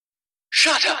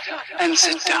Shut up and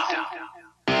sit down.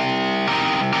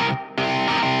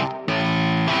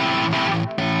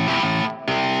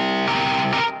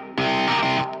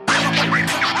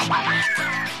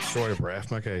 Sort of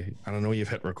breath, Mickey, and I know you've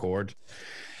hit record.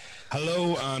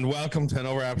 Hello and welcome to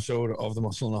another episode of the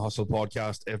Muscle and the Hustle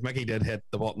podcast. If Mickey did hit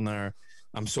the button there,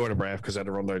 I'm sort of breath because I had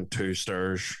to run down two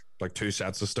stairs, like two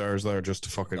sets of stairs there, just to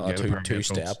fucking get two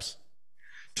steps.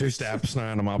 2 steps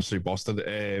now, and I'm absolutely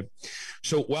busted.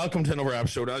 So welcome to another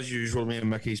episode. As usual, me and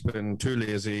Mickey's been too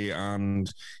lazy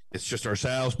and it's just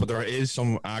ourselves, but there is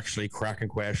some actually cracking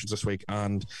questions this week,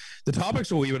 and the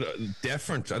topic's a wee bit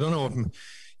different. I don't know if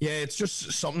it's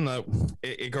just something that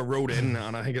it got wrote in,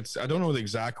 and I think I don't know the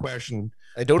exact question.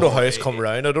 I don't know how it's come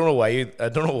around. I don't know why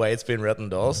it's been written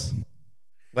to us.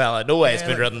 Well, I know why it's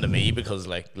been written to me because,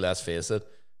 like, let's face it,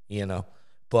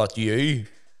 but you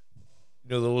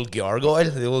know the old gargoyle,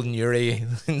 the old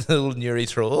Newry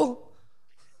troll.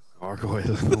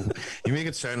 Gargoyle. You make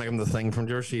it sound like I'm the thing from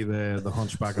Jersey, the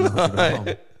Hunchback and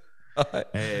the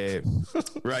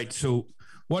Hunchback. Right, so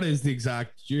what is the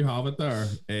exact, do you have it there,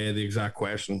 the exact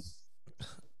question?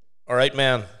 All right,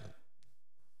 man.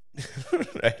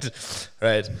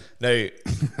 right. Now,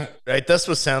 right, this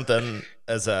was sent in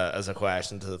as a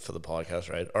question for the podcast,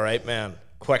 right? All right, man,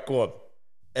 quick one.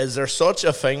 Is there such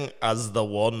a thing as the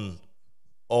one,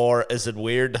 or is it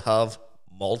weird to have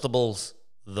multiples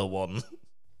the one?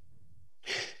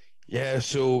 Yeah,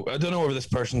 so I don't know whether this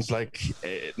person's like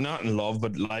not in love,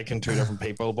 but liking two different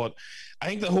people. But I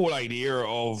think the whole idea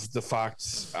of the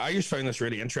facts, I just found this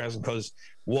really interesting because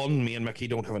one, me and Mickey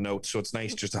don't have a note, so it's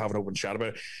nice just to have an open chat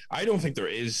about it. I don't think there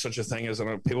is such a thing as,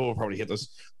 and people will probably hate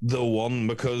this, the one,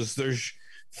 because there's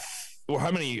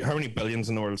how many billions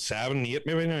in the world? 7, 8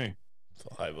 maybe now.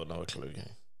 I would know a clue.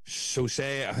 So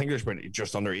say I think there's been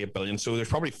just under 8 billion. So there's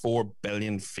probably 4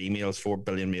 billion females, 4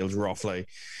 billion males roughly.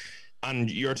 And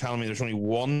you're telling me there's only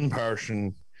one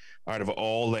person out of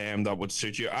all them that would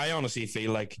suit you. I honestly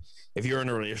feel like if you're in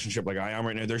a relationship like I am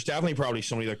right now, there's definitely probably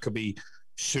somebody that could be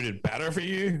suited better for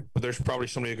you, but there's probably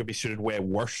somebody that could be suited way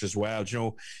worse as well. You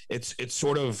know, it's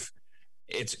sort of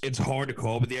it's hard to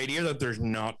call, but the idea that there's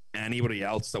not anybody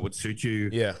else that would suit you,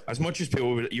 as much as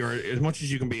as much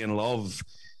as you can be in love,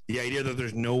 the idea that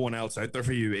there's no one else out there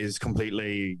for you is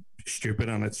completely stupid,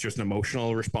 and it's just an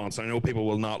emotional response. I know people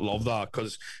will not love that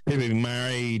because people be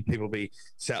married, people be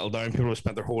settled down, people have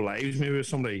spent their whole lives maybe with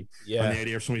somebody. And the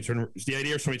idea of somebody turning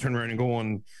around and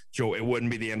going, Joe, it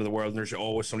wouldn't be the end of the world, and there's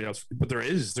always somebody else. But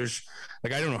there's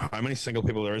like, I don't know how many single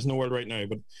people there is in the world right now,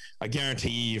 but I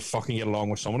guarantee you fucking get along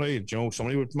with somebody. Joe,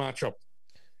 somebody would match up.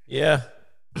 Yeah.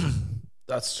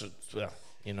 That's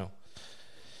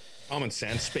common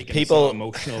sense speaking. People, it's not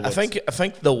emotional. I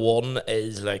think the one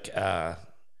is like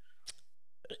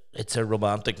it's a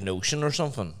romantic notion or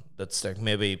something that's like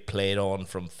maybe played on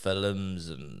from films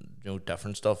and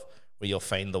different stuff where you'll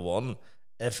find the one.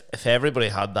 If everybody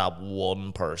had that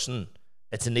one person,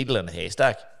 it's a needle in a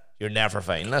haystack. You're never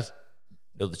finding it.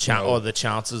 Or the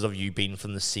chances of you being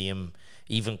from the same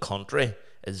even country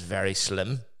is very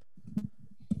slim.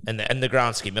 In the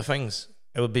grand scheme of things,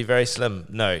 it would be very slim.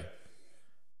 Now,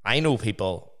 I know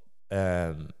people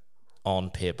on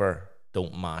paper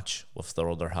don't match with their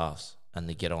other halves, and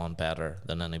they get on better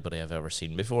than anybody I've ever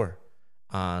seen before.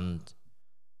 And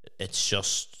it's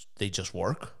just, they just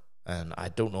work. And I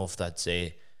don't know if that'd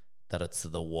say that it's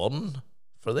the one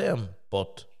for them,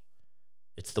 but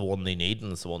it's the one they need,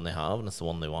 and it's the one they have, and it's the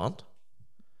one they want.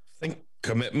 I think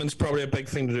commitment's probably a big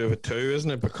thing to do with it too, isn't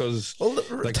it? Because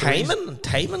like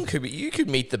timing could be, you could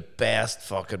meet the best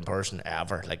fucking person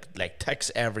ever, like ticks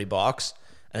every box,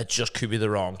 and it just could be the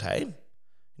wrong time.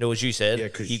 As you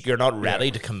said, you're not ready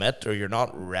to commit, or you're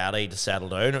not ready to settle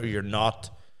down, or you're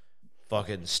not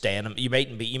fucking staying. You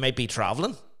might be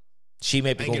traveling. She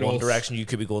might be going one direction, you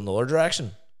could be going the other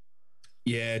direction.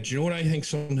 Yeah, do you know what I think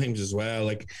sometimes as well?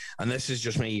 Like, and this is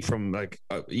just me from like,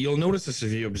 you'll notice this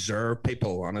if you observe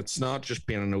people, and it's not just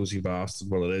being a nosy bastard,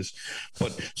 well it is,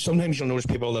 but sometimes you'll notice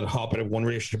people that hop out of one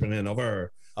relationship into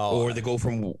another, or they go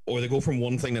from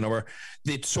one thing to another.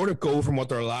 They sort of go from what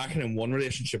they're lacking in one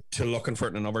relationship to looking for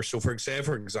it in another. So for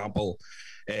example,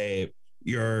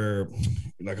 you're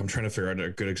like, I'm trying to figure out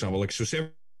a good example. Like, so say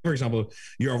for example,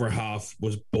 your other half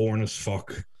was born as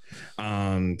fuck,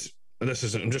 and this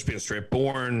isn't, I'm just being straight,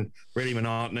 born, really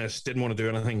monotonous, didn't want to do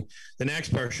anything. The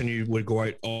next person you would go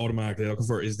out automatically looking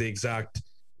for is the exact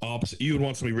opposite. You would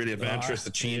want somebody really adventurous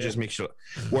that changes, makes you.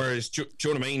 Whereas, do you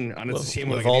know what I mean? And it's the same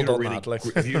with like,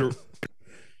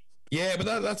 Yeah,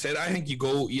 but that's it. I think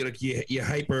you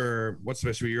hyper, what's the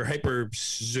best way? You're hyper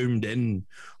zoomed in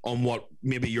on what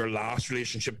maybe your last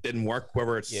relationship didn't work,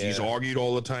 whether it's he's Yeah. argued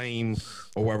all the time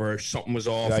or whether something was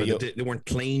off Yeah, or they weren't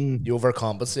clean. You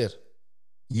overcompensate.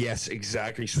 Yes,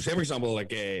 exactly. So, say for example,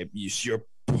 like your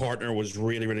partner was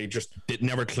really, really just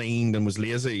never cleaned and was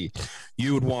lazy.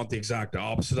 You would want the exact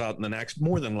opposite of that in the next.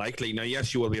 More than likely, now,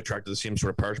 yes, you will be attracted to the same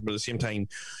sort of person, but at the same time,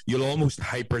 you'll almost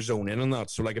hyper zone in on that.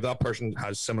 So, like, if that person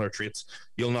has similar traits,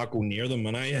 you'll not go near them.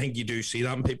 And I think you do see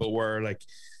that in people where, like,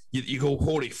 you go,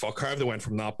 holy fuck, how have they went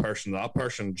from that person to that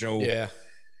person, Joe? Yeah.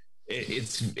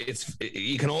 It's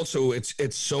you can also it's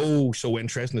so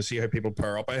interesting to see how people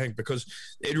pair up. I think because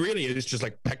it really is just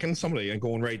like picking somebody and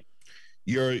going, right,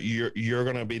 you're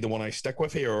gonna be the one I stick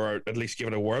with here, or at least give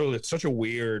it a whirl. It's such a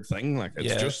weird thing. Like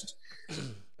it's just.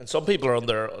 And some people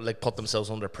are put themselves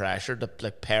under pressure to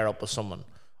like pair up with someone,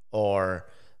 or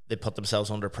they put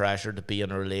themselves under pressure to be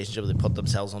in a relationship. They put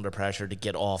themselves under pressure to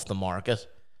get off the market.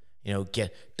 You know,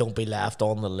 don't be left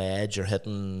on the ledge. You're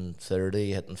hitting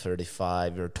 30, hitting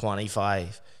 35, you're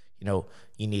 25. You know,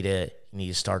 you need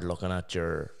to start looking at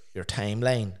your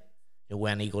timeline. You know,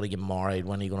 when are you going to get married?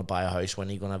 When are you going to buy a house? When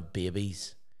are you going to have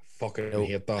babies? Fucking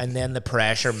hate that. And then the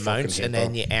pressure mounts, and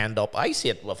then that. you end up. I see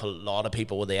it with a lot of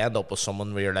people where they end up with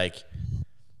someone where you're like,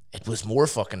 it was more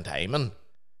fucking timing,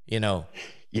 you know.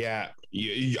 Yeah,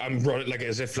 I'm running like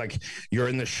as if like you're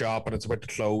in the shop and it's about to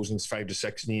close and it's 5 to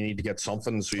 6 and you need to get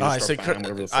something. So you I start buying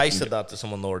whatever the fuck said that to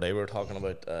someone the other day. We were talking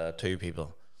about two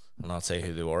people, I'll not say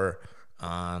who they were,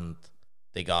 and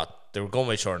they were going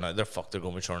to be sure now. They're going to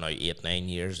be sure now 8-9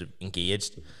 years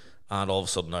engaged, and all of a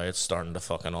sudden now it's starting to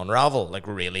fucking unravel like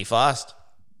really fast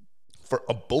for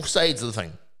on both sides of the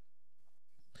thing.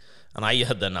 And I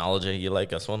had the analogy. You like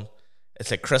this one? It's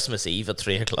like Christmas Eve at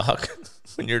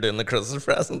 3:00 when you're doing the Christmas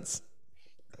presents.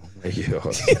 Oh my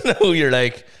God. You know, you're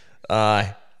like,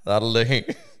 aye, that'll do.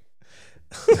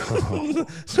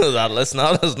 So it's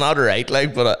not right,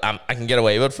 like, but I can get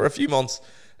away with it for a few months,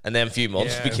 and then a few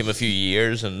months became a few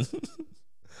years, and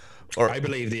I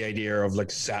believe the idea of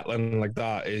like settling like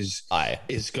that is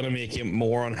gonna make you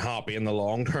more unhappy in the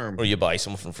long term. Or you buy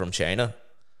something from China.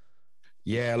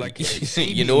 Yeah, like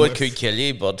you know it could kill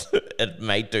you, but it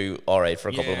might do all right for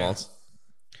a couple of months.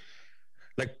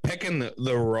 Like picking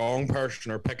the wrong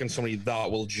person or picking somebody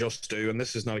that will just do, and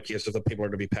this is not a case of the people are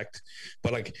to be picked,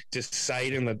 but like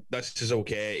deciding that this is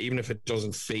okay, even if it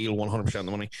doesn't feel 100% the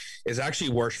money, is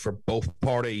actually worse for both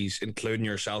parties, including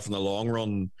yourself in the long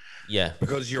run. Yeah,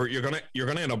 because you're gonna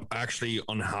end up actually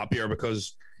unhappier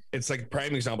because. It's like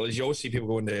prime example is you always see people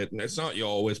go into it, and it's not you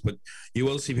always, but you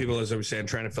will see people, as I was saying,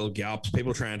 trying to fill gaps.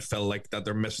 People try and feel like that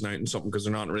they're missing out on something because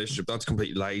they're not in a relationship. That's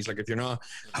complete lies. Like if you're not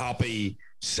happy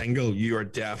single, you are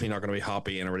definitely not going to be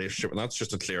happy in a relationship, and that's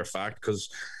just a clear fact. Because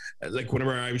like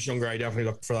whenever I was younger, I definitely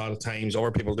looked for that at times.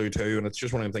 Other people do too, and it's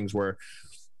just one of the things where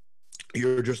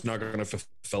you're just not going to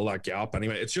fulfill that gap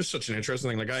anyway. It's just such an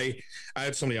interesting thing. Like I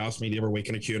had somebody ask me the other week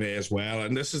in a Q&A as well,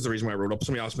 and this is the reason why I wrote up.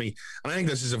 Somebody asked me, and I think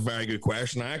this is a very good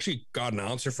question. I actually got an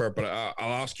answer for it, but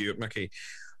I'll ask you, Mickey.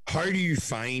 How do you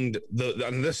find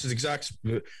and this is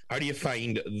how do you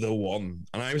find the one?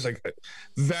 And I was like,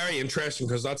 very interesting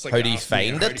because that's like, how do you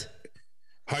find it?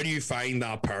 How do you find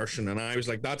that person? And I was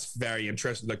like, that's very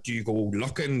interesting. Like, do you go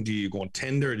looking? Do you go on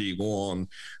Tinder? Do you go on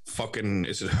fucking,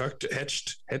 is it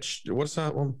Hitched? What's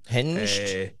that one?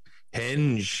 Hinged?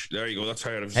 Hinge. There you go. That's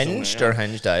how it Hinged or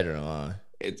Hinged? I don't know.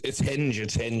 It's Hinge.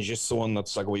 It's Hinge. It's the one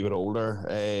that's like a wee bit older.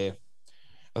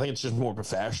 I think it's just more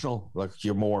professional. Like,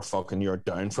 you're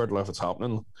down for it if it's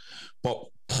happening. But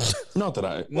not that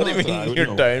I. What do you mean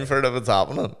you're down for it if it's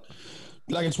happening?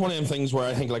 Like it's one of them things where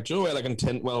I think like, do you know, like in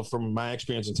Tinder, well, from my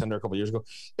experience in Tinder a couple of years ago,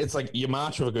 it's like you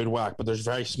match with a good whack, but there's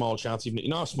very small chance, even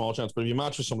not a small chance, but if you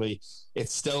match with somebody,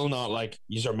 it's still not like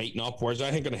you are meeting up. Whereas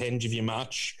I think on Hinge, if you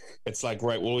match, it's like,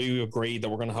 right, well, we agree that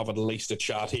we're going to have at least a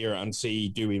chat here and see,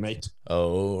 do we meet?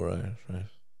 Oh, right.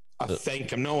 I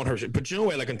think I'm not 100%, but you know,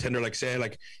 like on Tinder, like say,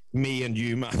 like me and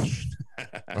you match,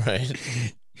 right?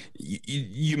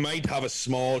 You might have a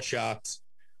small chat.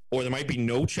 Or there might be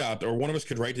no chat, or one of us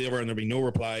could write to the other and there'd be no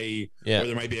reply, or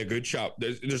there might be a good chat.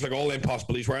 There's like all them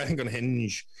possibilities where I think on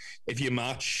Hinge, if you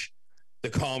match, the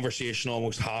conversation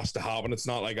almost has to happen. It's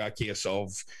not like a case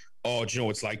of, oh, do you know,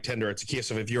 it's like Tinder. It's a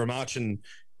case of if you're matching,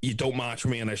 you don't match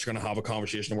with me unless you're going to have a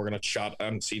conversation and we're going to chat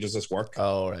and see, does this work?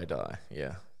 Oh, right.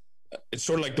 Yeah. It's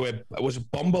sort of like the way it was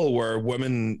Bumble where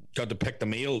women got to pick the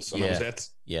males and that was it.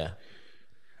 Yeah.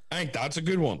 I think that's a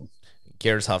good one.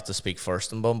 Girls have to speak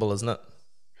first in Bumble, isn't it?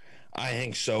 I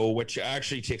think so, which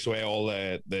actually takes away all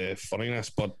the funniness.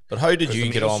 But how did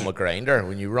you get on with Grindr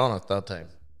when you were on at that time?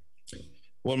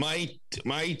 Well,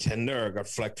 my Tinder got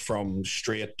flicked from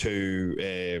straight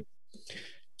to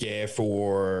gay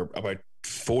for about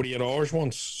 48 hours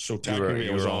once. So technically,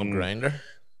 You it was were on on Grindr.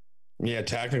 Yeah,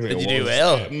 technically, Did it you do was.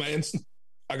 well?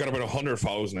 I got about 100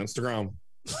 follows on Instagram.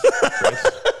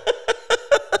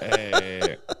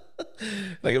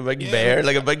 Like a big bear,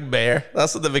 like a big bear.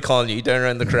 That's what they'll be calling you down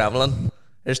around the Kremlin.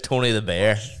 There's Tony the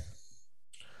bear,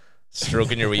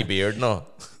 stroking your wee beard. No,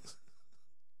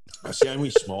 I see, I'm a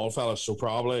wee small fella, so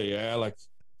probably, yeah. Like,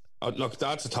 look,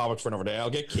 that's a topic for another day.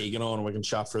 I'll get Keegan on and we can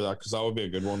chat through that because that would be a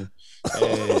good one.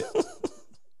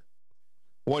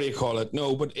 What do you call it?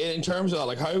 No, but in terms of that,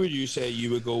 like, how would you say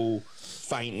you would go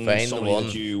find somebody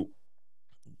that you?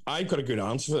 I've got a good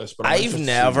answer for this, but I've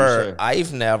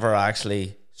never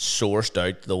actually sourced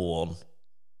out the one,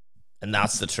 and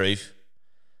that's the truth.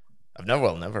 I've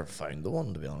never found the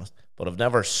one, to be honest, but I've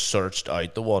never searched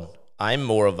out the one. I'm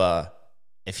more of a,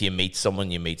 if you meet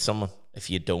someone, you meet someone. If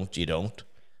you don't, you don't.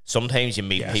 Sometimes you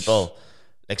meet people,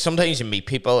 like sometimes you meet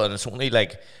people, and it's only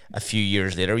like a few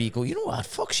years later you go, you know what,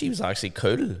 fuck, she was actually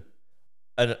cool,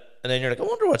 and then you're like, I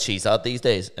wonder what she's at these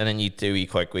days, and then you do a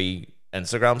quick wee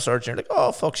Instagram search, and you're like,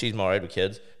 oh fuck, she's married with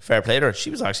kids. Fair play to her. She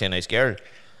was actually a nice girl.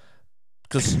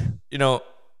 Because, you know,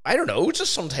 I don't know,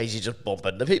 just sometimes you just bump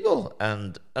into people,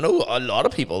 and I know a lot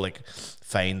of people like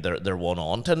find their one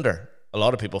on Tinder. A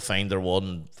lot of people find their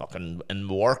one fucking in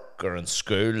work or in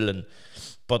school,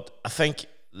 but I think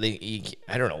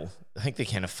I don't know. I think they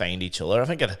kind of find each other. I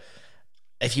think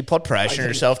if you put pressure on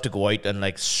yourself to go out and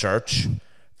like search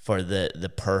for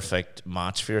the perfect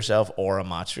match for yourself or a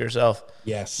match for yourself,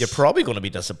 yes, you're probably going to be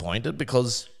disappointed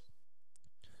because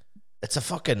it's a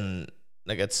fucking,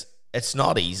 like, it's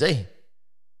not easy.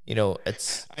 You know,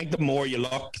 it's... I think the more you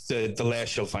look, the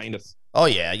less you'll find it. Oh,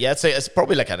 yeah. It's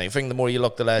probably like anything. The more you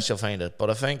look, the less you'll find it. But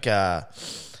I think...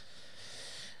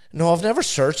 no, I've never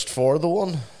searched for the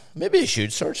one. Maybe I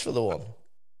should search for the one.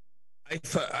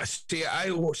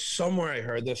 Somewhere I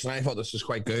heard this, and I thought this was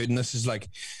quite good. And this is like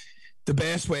the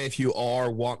best way if you are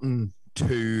wanting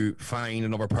to find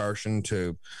another person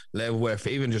to live with,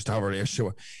 even just to have a relationship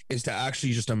with, is to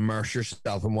actually just immerse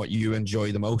yourself in what you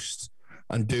enjoy the most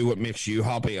and do what makes you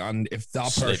happy. And if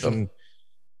that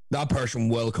person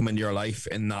will come into your life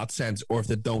in that sense, or if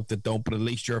they don't, but at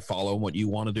least you're following what you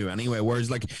want to do anyway. Whereas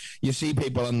like you see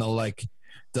people and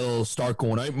they'll start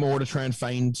going out more to try and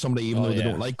find somebody even though they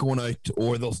don't like going out,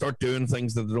 or they'll start doing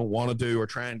things that they don't want to do or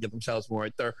try and get themselves more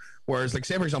out there. Whereas like,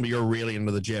 say for example, you're really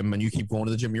into the gym and you keep going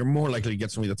to the gym, you're more likely to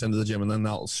get somebody that's into the gym and then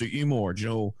that'll suit you more, do you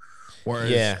know?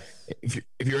 Whereas if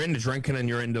you're into drinking and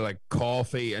you're into like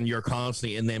coffee and you're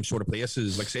constantly in them sort of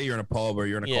places, like say you're in a pub or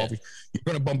you're in a coffee, you're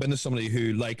going to bump into somebody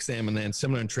who likes them and then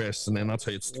similar interests, and then that's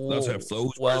how it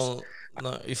flows. Well,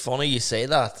 no, it's funny you say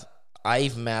that.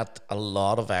 I've met a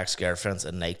lot of ex-girlfriends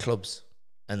in nightclubs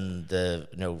and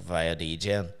via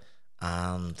DJing,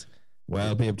 and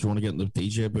well, babe, do you want to get in the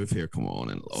DJ booth here? Come on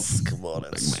in, love. Come on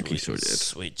in,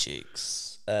 sweet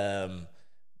cheeks.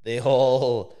 They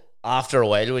all, after a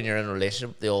while, when you're in a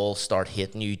relationship, they all start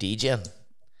hating you DJing,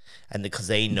 and because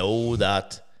they know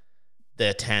that the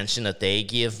attention that they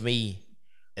give me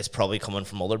is probably coming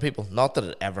from other people. Not that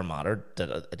it ever mattered,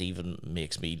 that it even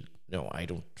makes me, I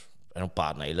don't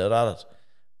bat an eyelid at it,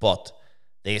 but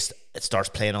it starts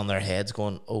playing on their heads,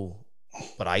 going, oh,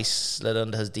 but I slid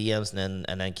into his DMs and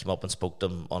then came up and spoke to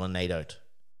him on a night out.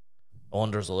 I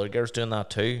wonder there's other girls doing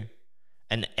that too,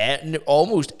 and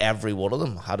almost every one of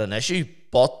them had an issue,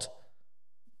 but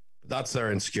that's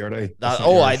their insecurity.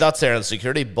 That's their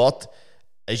insecurity. But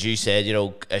as you said,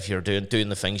 if you're doing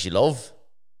the things you love,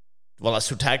 well,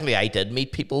 so technically I did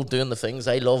meet people doing the things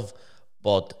I love,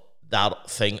 but that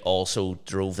thing also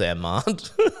drove them mad.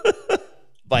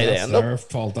 By the end, that's their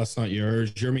fault. That's not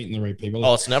yours. You're meeting the right people.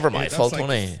 Oh, it's never my fault,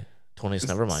 Tony. Tony's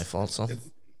never my fault, son.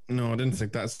 No, I didn't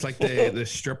think that. It's like the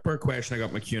stripper question I got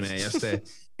in my Q&A yesterday.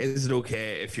 Is it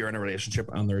okay if you're in a relationship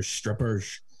and there's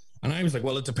strippers? And I was like,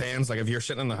 well, it depends. Like if you're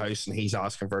sitting in the house and he's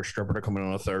asking for a stripper to come in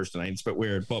on a Thursday night, it's a bit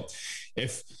weird. But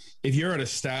if you're at a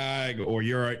stag or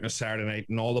you're out on a Saturday night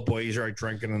and all the boys are out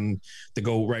drinking and they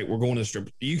go, right, we're going to the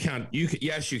strip.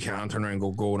 Yes, you can turn around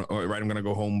and go, right, I'm going to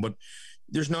go home. But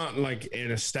there's not like in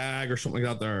a stag or something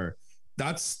like that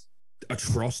that's a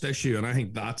trust issue. And I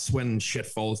think that's when shit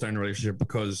falls down in a relationship,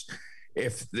 because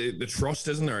if the trust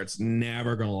isn't there, it's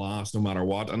never going to last no matter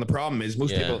what. And the problem is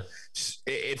most people,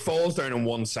 it falls down on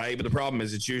one side, but the problem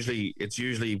is it's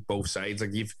usually both sides.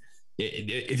 Like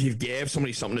if you've gave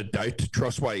somebody something to doubt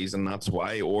trust-wise, and that's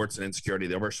why, or it's an insecurity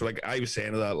the other. So like I was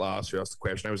saying to that last, you asked the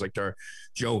question, I was like,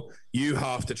 Joe, you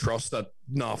have to trust that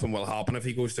nothing will happen if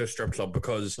he goes to a strip club,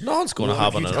 because nothing's going to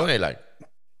happen anyway. Like,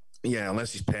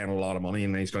 unless he's paying a lot of money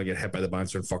and he's going to get hit by the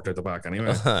bouncer and fucked out the back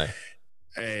anyway.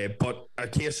 But a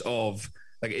case of,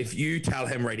 like, if you tell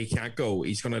him, right, he can't go,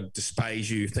 he's going to despise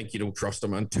you, think you don't trust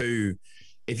him. And two,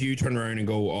 if you turn around and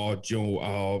go, oh, Joe,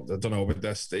 I don't know about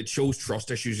this, it shows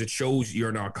trust issues. It shows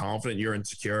you're not confident, you're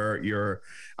insecure,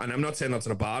 and I'm not saying that's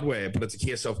in a bad way, but it's a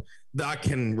case of that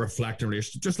can reflect in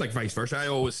relationship, just like vice versa. I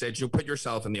always said, you put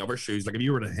yourself in the other shoes. Like if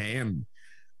you were the hen,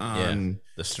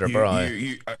 the stripper,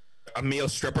 a male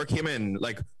stripper came in,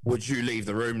 like, would you leave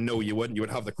the room? No, you wouldn't. You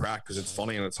would have the crack because it's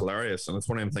funny and it's hilarious, and it's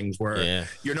one of them things where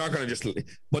you're not going to just.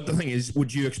 But the thing is,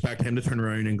 would you expect him to turn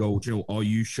around and go, you know, oh,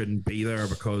 you shouldn't be there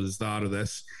because that or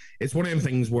this? It's one of them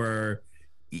things where,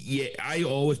 I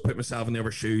always put myself in the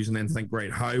other shoes and then think,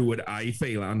 right, how would I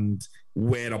feel, and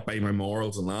weigh it up by my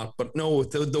morals and that. But no,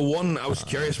 the one I was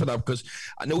curious for that, because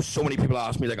I know so many people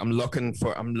ask me, like, I'm looking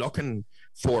for a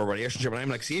relationship, and I'm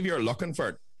like, see, if you're looking for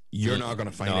it, you're not going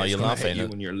to find it. It's going to hit you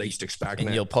when you're least expecting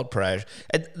it. You'll put pressure.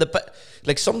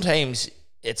 Like sometimes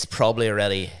it's probably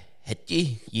already hit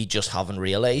you. You just haven't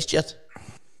realized yet.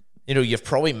 You know, you've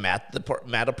probably met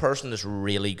a person that's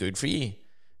really good for you.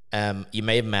 You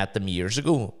may have met them years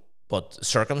ago, but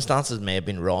circumstances may have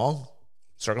been wrong.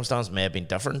 Circumstances may have been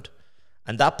different,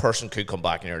 and that person could come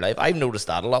back in your life. I've noticed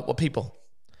that a lot with people.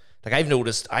 Like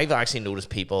I've actually noticed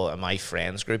people in my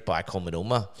friends group back home in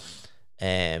Oma,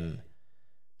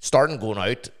 starting going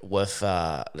out with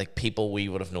like people we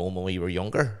would have known when we were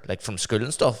younger, like from school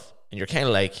and stuff. And you're kind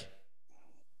of like,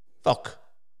 fuck,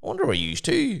 I wonder where you used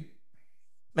to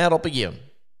met up again.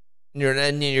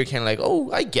 And you're kind of like,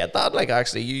 oh, I get that. Like,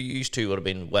 actually, you used to would have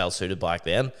been well suited back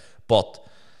then, but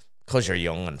because you're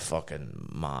young and fucking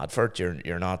mad for it,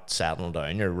 you're not settling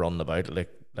down. You're running about like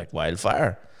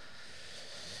wildfire.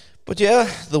 But yeah,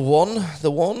 the one.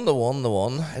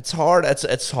 It's hard.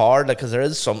 It's hard, like, because there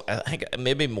is some, I think,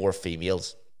 maybe more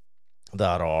females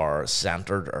that are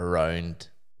centered around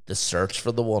the search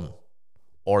for the one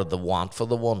or the want for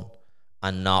the one,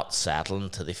 and not settling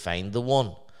till they find the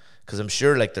one. Because I'm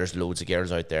sure, like, there's loads of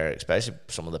girls out there, especially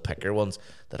some of the picker ones,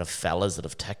 that have fellas that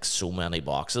have ticked so many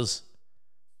boxes,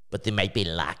 but they might be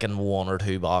lacking one or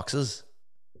two boxes,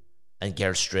 and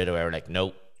girls straight away are like,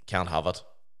 nope, can't have it.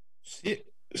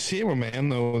 See with men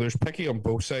though, there's picky on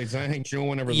both sides. I think, you know,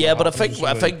 whenever but I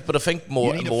think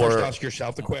more. You need to first ask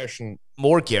yourself the question.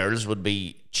 More girls would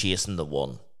be chasing the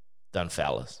one than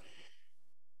fellas.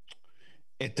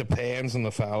 It depends on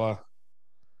the fella.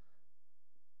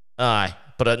 Aye,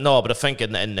 but I think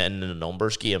in the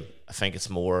numbers game, I think it's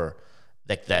more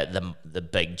like the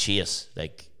big chase.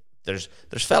 Like there's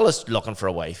fellas looking for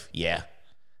a wife, yeah,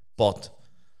 but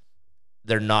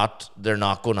they're not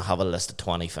going to have a list of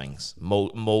 20 things.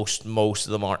 Most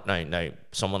of them aren't. Now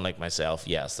someone like myself,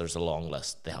 yes, there's a long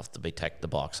list. They have to be ticked. The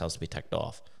box has to be ticked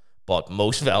off. But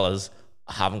most fellas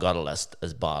haven't got a list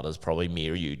as bad as probably me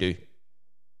or you do.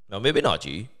 No, maybe not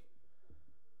you.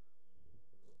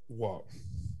 What?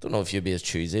 Don't know if you'd be as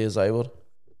choosy as I would.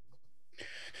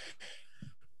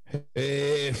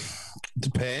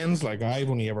 Depends. Like,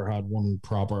 I've only ever had one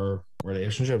proper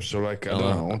relationship, so like, I don't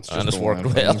know. It's worked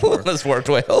well. It's worked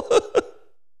well.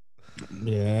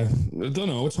 Yeah, I don't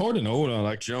know. It's hard to know.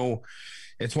 Like, you know,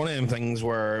 it's one of them things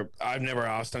where I've never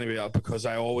asked anybody else, because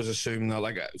I always assume that,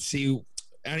 like, see,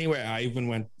 anywhere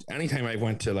anytime I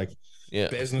went to, like,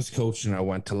 business coaching, I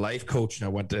went to life coaching,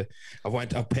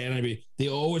 I've paid anybody, they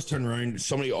always turn around.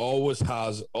 Somebody always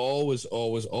has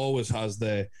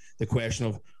the question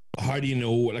of, how do you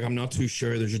know? Like, I'm not too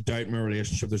sure. There's a doubt in my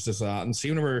relationship. There's this, that. And see,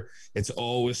 whenever it's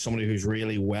always somebody who's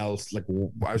really well, like,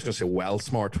 I was going to say well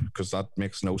smart, because that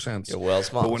makes no sense. You're well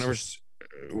smart. But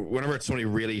whenever it's somebody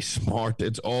really smart,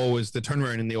 it's always, they turn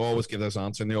around and they always give this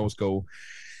answer, and they always go,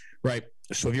 right,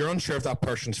 so if you're unsure if that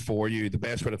person's for you, the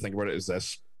best way to think about it is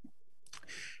this.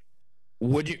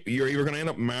 You're either going to end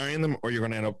up marrying them, or you're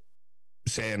going to end up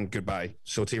saying goodbye.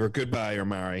 So it's either goodbye or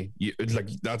marry. It's like,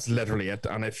 that's literally it.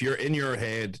 And if you're in your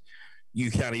head, you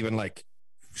can't even, like,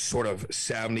 sort of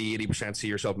 70-80% see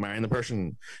yourself marrying the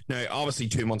person. Now, obviously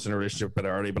 2 months in a relationship a bit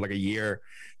early, but like a year.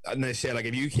 And they say, like,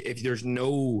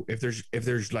 if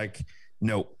there's like,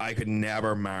 no, I could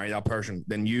never marry that person,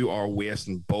 then you are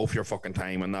wasting both your fucking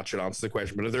time, and that should answer the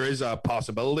question. But if there is a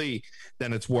possibility,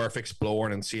 then it's worth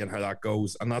exploring and seeing how that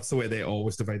goes. And that's the way they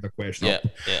always divide the question up.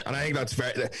 Yeah. And I think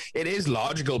it is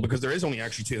logical, because there is only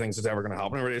actually two things that's ever going to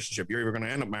happen in a relationship. You're either going to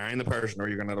end up marrying the person, or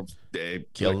you're going to end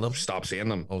up killing them. Stop seeing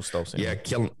them. Oh, stop seeing them.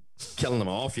 Yeah, killing them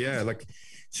off. Yeah, like,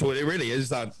 so it really is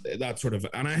that sort of.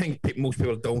 And I think most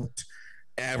people don't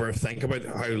ever think about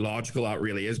how logical that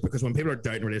really is, because when people are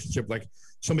doubting a relationship, like,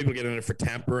 some people get in it for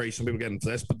temporary, some people get into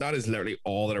this, but that is literally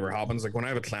all that ever happens. Like, when I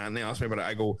have a client, they ask me about it,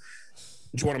 I go,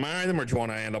 do you want to marry them or do you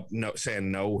want to end up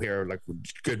saying no here, like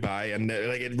goodbye? And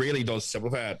like it really does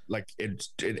simplify it. Like it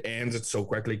ends it so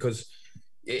quickly, because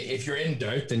if you're in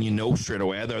doubt, then you know straight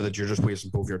away there that you're just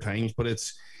wasting both your times. But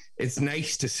it's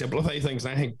nice to simplify things,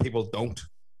 and I think people don't.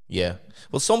 Yeah.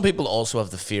 Well, some people also have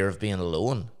the fear of being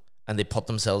alone, and they put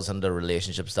themselves into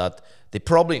relationships that they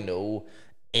probably know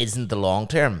isn't the long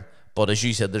term. But as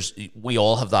you said, we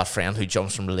all have that friend who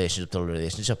jumps from relationship to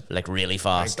relationship like really I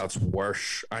fast. think that's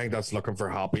worse. I think that's looking for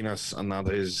happiness, and that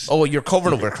is. Oh, you're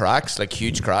covering over cracks, like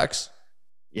huge cracks.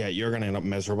 Yeah, you're going to end up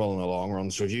miserable in the long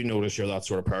run. So if you notice you're that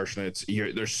sort of person,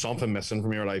 there's something missing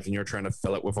from your life, and you're trying to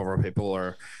fill it with other people,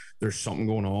 or there's something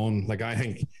going on. Like I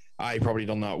think I probably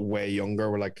done that way younger,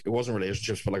 where like it wasn't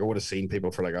relationships, but like I would have seen people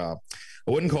for like I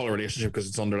wouldn't call it a relationship because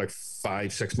it's under like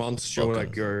 5-6 months. You know,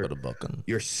 like you're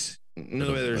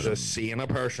no way there's a seeing a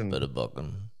person. Bit of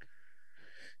bucking.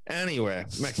 Anyway,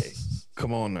 Mickey,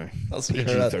 come on now. That's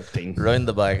PG-13. Round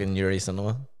the back in Yuri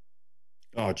Cinema.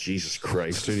 Oh Jesus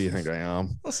Christ! Who do you think I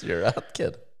am? That's your at,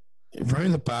 kid.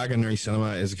 Round the back in Newry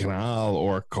Cinema is a canal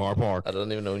or a car park. I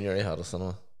don't even know Newry had a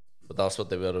cinema, but that's what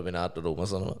they would have been at the Roma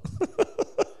Cinema.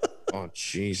 Oh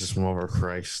Jesus, mother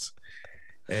Christ!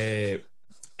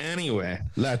 Anyway,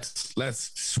 let's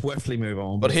swiftly move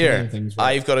on. But here,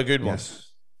 I've got a good one. Yes.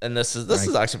 And this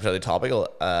is actually pretty topical.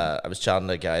 I was chatting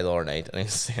to a guy the other night, and he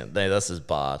was saying, "Hey, this is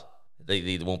bad.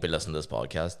 They won't be listening to this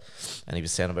podcast." And he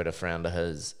was saying about a friend of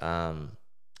his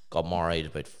got married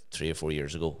about 3 or 4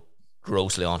 years ago,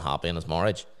 grossly unhappy in his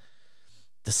marriage.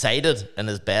 Decided in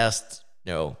his best,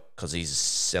 because he's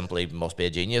simply must be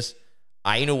a genius.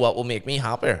 I know what will make me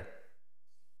happier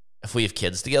if we have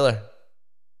kids together.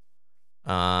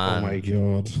 And oh my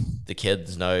God, the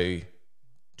kids now.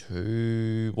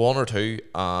 1 or 2,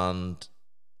 and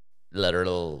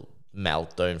literal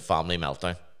meltdown, family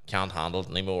meltdown. Can't handle it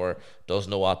anymore. Doesn't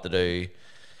know what to do.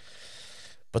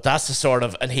 But that's the sort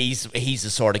of, and he's the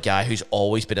sort of guy who's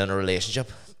always been in a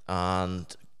relationship, and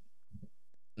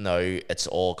now it's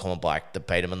all coming back to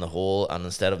bite him in the hole. And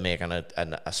instead of making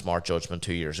a smart judgment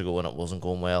 2 years ago when it wasn't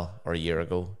going well, or a year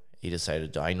ago, he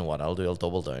decided, I know what I'll do. I'll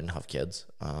double down and have kids.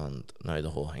 And now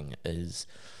the whole thing is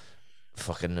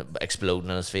fucking exploding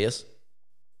in his face.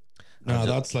 No,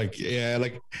 that's like, yeah,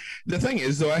 like the thing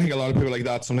is though, I think a lot of people like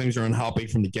that sometimes are unhappy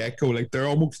from the get-go. Like they're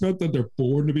almost, not that they're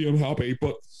born to be unhappy,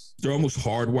 but they're almost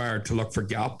hardwired to look for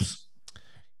gaps.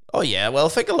 Oh yeah, well I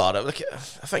think a lot of I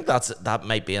think that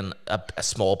might be a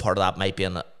small part of that might be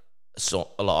in a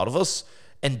lot of us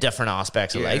in different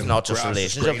aspects of life, not just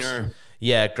relationships.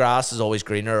 Yeah, grass is always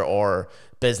greener, or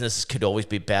business could always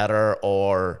be better,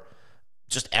 or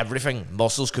just everything.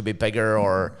 Muscles could be bigger,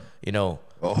 or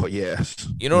Oh yes.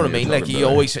 You know what I mean? Like you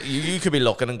always you could be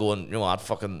looking and going, you know what,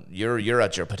 fucking you're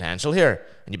at your potential here,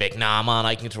 and you'd be like, nah man,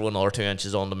 I can throw another 2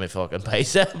 inches onto my fucking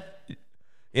bicep.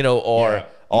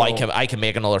 I can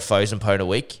make another £1,000 a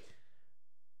week,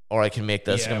 or I can make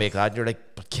this, can make that. And you're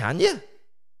like, but can you?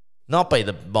 Not by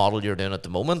the model you're doing at the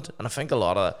moment. And I think a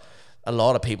lot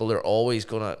of people are always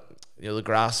gonna, the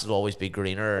grass will always be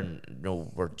greener, and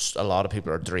a lot of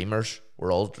people are dreamers.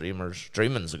 We're all dreamers.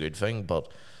 Dreaming's a good thing,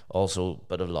 but also a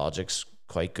bit of logic's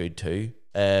quite good too.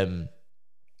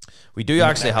 We do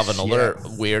actually have another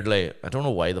weirdly. I don't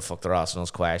know why the fuck they're asking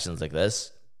us questions like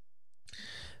this.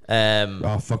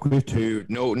 Oh fuck, we have two.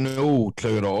 No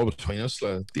clue at all between us.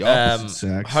 Like, the opposite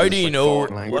sex. How do you know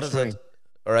what is it?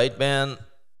 All right, man.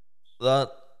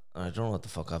 That I don't know what the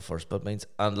fuck that first bit means.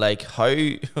 And like how?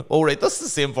 Oh right, that's the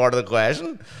same part of the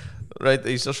question. Right,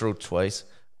 he's just wrote twice.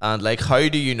 And like, how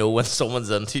do you know when someone's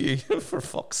into you? For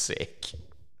fuck's sake.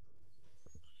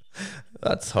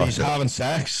 That's hard. He's having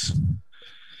sex.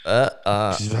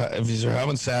 If he's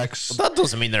having sex, well, that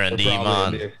doesn't mean they're into you,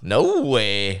 man. Into you. No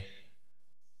way.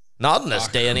 Not in this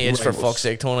day and age, for fuck's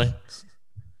sake, Tony.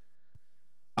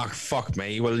 Fuck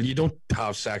me. Well, you don't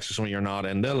have sex with someone you're not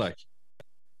into, like.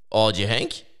 Oh, do you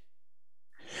think?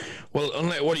 Well,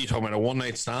 what are you talking about? A one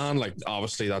night stand? Like,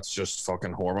 obviously, that's just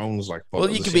fucking hormones. Like, well,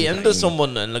 you could be into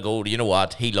someone and like, oh, you know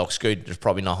what? He looks good. There's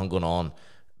probably nothing going on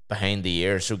behind the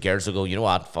ears. So girls will go, you know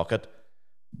what? Fuck it.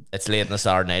 It's late in the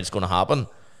Saturday night. It's going to happen.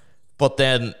 But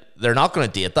then they're not going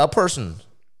to date that person.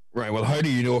 Right. Well, how do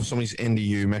you know if somebody's into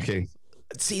you, Mickey?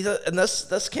 See, in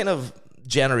this kind of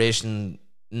generation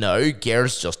now,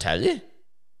 girls just tell you.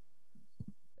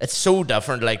 It's so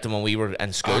different, like than when we were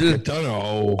in school. I don't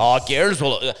know. Oh, girls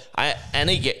will.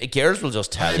 Girls will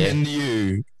just tell you. I'm into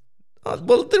you.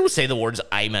 Well, they don't say the words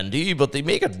 "I'm into you," but they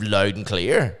make it loud and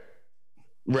clear.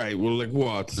 Right. Well, like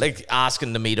what? Like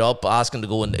asking to meet up, asking to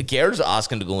go on. Girls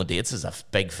asking to go on dates is a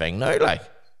big thing now. Like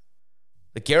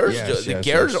the girls,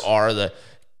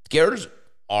 girls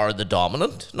are the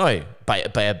dominant now by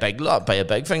a big lot, by a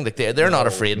big thing. Like they're not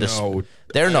afraid to.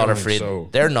 They're I not don't afraid. think so.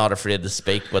 They're not afraid to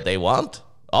speak what they want.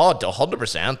 Oh,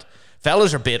 100%.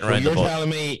 Fellas are beating around the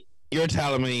bush. You're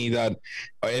telling me that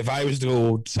if I was to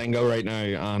go single right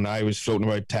now and I was floating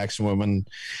about texting women,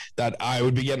 that I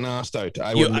would be getting asked out.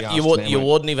 You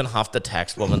wouldn't even have to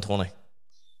text women, Tony.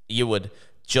 You would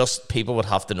just, people would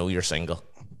have to know you're single.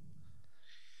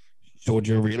 So what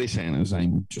you're really saying is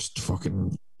I'm just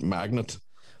fucking magnet.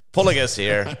 Pulligus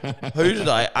here. Who did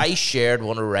I shared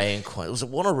one of Ryan Quinn. Was it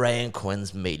one of Ryan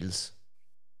Quinn's meals?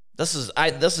 This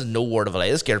is no word of a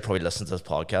lie. This girl probably listens to this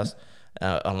podcast.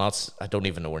 I don't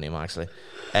even know her name actually.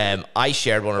 I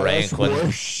shared one of Ryan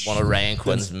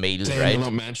Quinn's meals, right?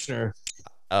 Not mention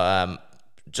her.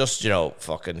 Just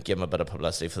fucking give him a bit of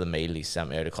publicity for the meal. He sent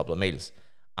me out a couple of meals,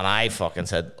 and I fucking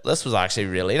said this was actually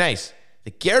really nice.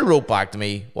 The girl wrote back to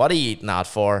me, "What are you eating that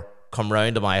for? Come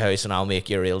round to my house and I'll make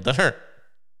you a real dinner."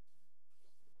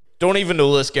 Don't even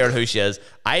know this girl who she is.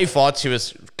 I thought she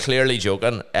was clearly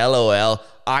joking. LOL.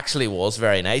 Actually was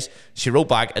very nice. She wrote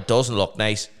back, "It doesn't look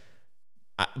nice,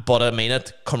 but I mean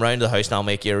it. Come round to the house and I'll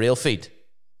make you a real feed."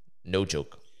 No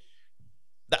joke.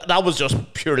 That was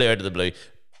just purely out of the blue.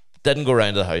 Didn't go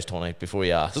round to the house, Tony, before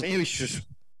you asked. Maybe she's just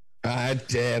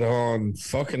dead on.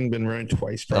 Fucking been round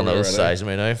twice. I know the size of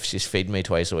me now. She's feeding me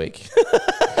twice a week.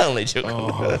 Only joking.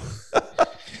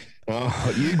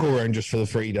 Oh, you go around just for the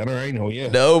free dinner, I know you.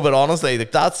 No, but honestly,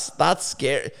 like that's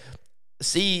scary.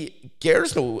 See,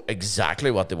 girls know exactly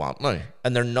what they want now,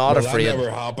 and they're not afraid.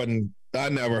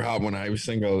 That never happened when I was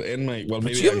single. Maybe you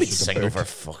haven't been single for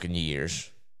fucking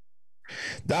years.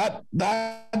 That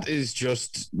is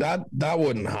just that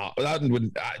wouldn't happen. That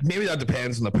would maybe that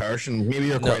depends on the person. Maybe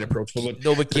you're quite approachable.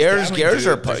 But girls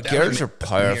are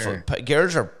powerful.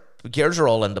 Girls are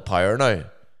all into power now.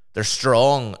 They're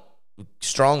strong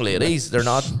ladies. They're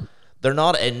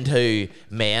not into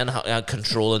men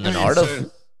controlling the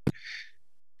narrative.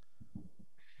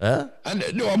 And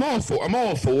no, I'm all for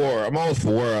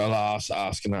a lass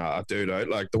asking a dude out.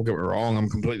 Like, don't get me wrong, I'm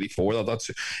completely for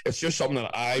that. It's just something that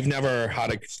I've never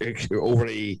had a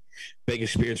overly big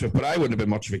experience with. But I wouldn't have been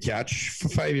much of a catch for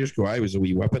 5 years ago. I was a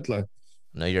wee whippet. Like,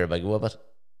 no, you're a big whippet.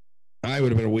 I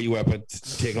would have been a wee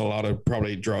whippet, taking a lot of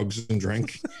probably drugs and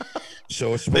drink.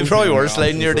 So they probably were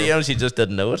sliding your DMs. You just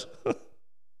didn't know it.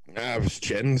 I was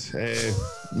chins.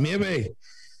 Maybe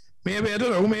I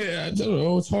don't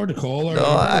know. It's hard to call. No,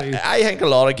 I think a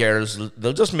lot of girls,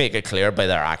 they'll just make it clear by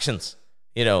their actions.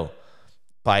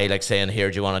 By like saying, "Here,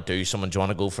 do you want to do something? Do you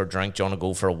want to go for a drink? Do you want to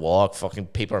go for a walk?" Fucking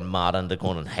people are mad into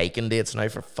going on hiking dates now.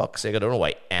 For fuck's sake, I don't know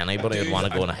why anybody would want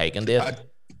to go on a hiking date.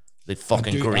 The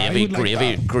fucking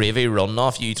gravy run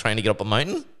off you trying to get up a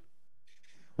mountain.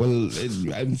 Well,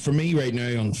 for me right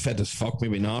now, I'm fit as fuck.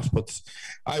 Maybe not, but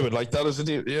I would like that as a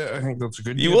deal. Yeah, I think that's a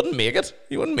good. You wouldn't make it.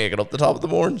 You wouldn't make it up the top of the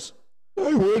Mournes.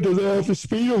 I would. They'd have the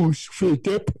speedos for a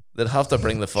dip. They'd have to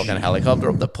bring the fucking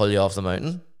helicopter up to pull you off the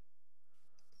mountain.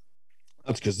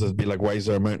 That's because they'd be like, "Why is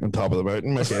there a mountain on top of the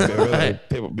mountain?"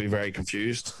 People would be very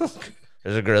confused.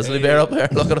 There's a grizzly bear up there.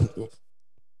 Look at him.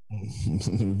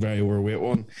 Very overweight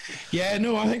one. Yeah,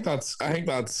 no, I think that's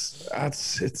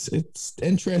it's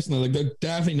interesting. Like, they're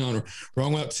definitely not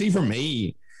wrong with it. See, for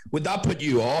me, would that put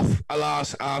you off,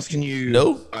 alas, asking you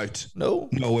out? No,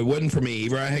 it wouldn't for me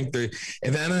either. I think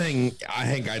if anything, I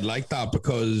think I'd like that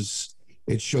because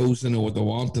it shows they know what they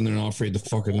want and they're not afraid to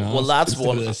fucking ask. Well, that's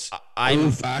one. I'm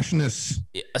old-fashionedness.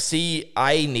 See,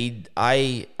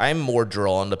 I'm more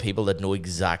drawn to people that know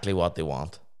exactly what they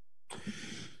want.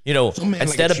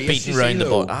 Instead of beating around the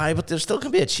bush. But there still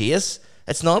can be a chase.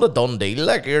 It's not a done deal.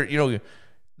 Like, the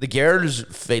girl's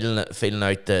feeling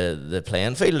out the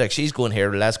playing field. Like, she's going,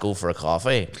 "Here, let's go for a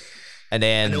coffee." And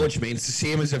then I know what you mean. It's the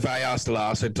same as if I asked the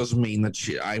lass. It doesn't mean that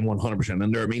I'm 100%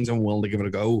 in there. It means I'm willing to give it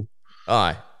a go.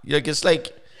 Aye. Like, it's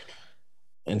like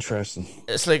interesting.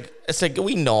 It's like a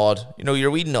wee nod.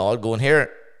 Your wee nod going, "Here,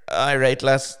 all right,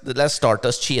 let's start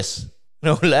this chase.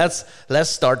 Let's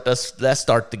start this. Let's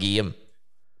start the game."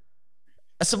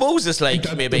 I suppose it's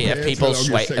like maybe if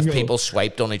people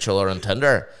swiped on each other on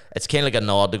Tinder, it's kind of like a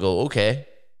nod to go, "Okay,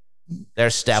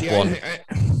 there's step one."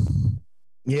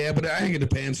 Yeah, but I think it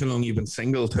depends how long you've been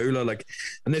single too. Like,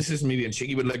 and this is maybe a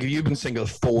cheeky, but like if you've been single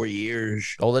 4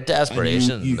 years, the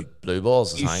desperation, the blue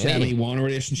balls is hanging. You want a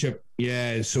relationship,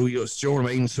 yeah. So you know what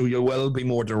I mean. So you will be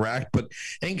more direct. But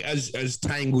I think as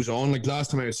time goes on, like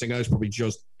last time I was single, I was probably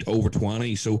just over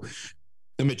 20. So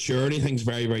the maturity thing's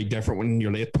very, very different when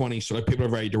you're late 20s. So like people are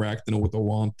very direct, they know what they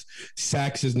want.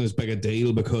 Sex isn't as big a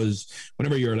deal because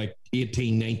whenever you're like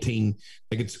 18, 19,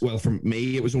 like it's, well, for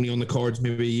me, it was only on the cards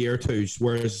maybe a year or two,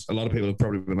 whereas a lot of people have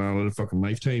probably been on it a fucking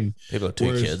lifetime. People have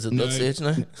two kids at that stage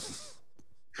now.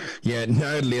 Yeah,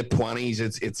 now late 20s,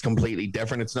 it's completely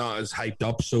different. It's not as hyped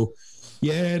up. So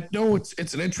yeah, no,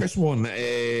 it's an interesting one.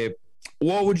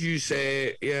 What would you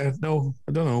say? Yeah, no,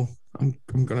 I don't know.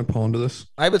 I'm gonna ponder this.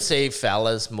 I would say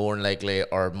fellas more than likely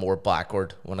are more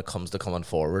backward when it comes to coming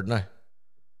forward now.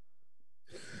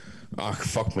 Oh,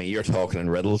 fuck me, you're talking in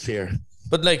riddles here.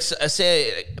 But like I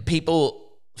say,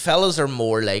 fellas are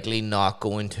more likely not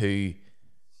going to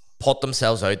put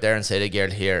themselves out there and say to a girl,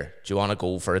 here, do you want to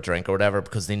go for a drink or whatever?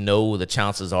 Because they know the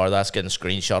chances are that's getting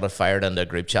screenshotted, fired into a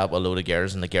group chat with a load of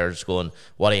girls, and the girls going,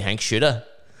 what do you think, should I?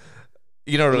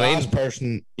 You know what I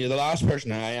mean? The last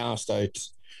person I asked out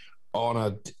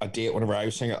on a date whenever I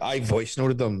was single, I voice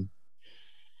noted them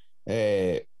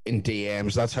in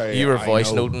DMs. That's how you were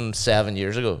voice noting 7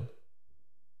 years ago.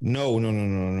 No.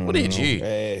 What did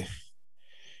you?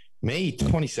 Me,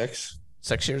 26.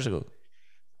 6 years ago.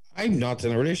 I'm not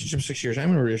in a relationship 6 years. I'm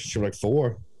in a relationship like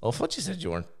 4. Oh, I thought you said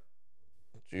you weren't.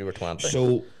 You were 20.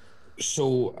 So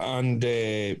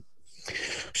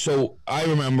I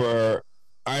remember.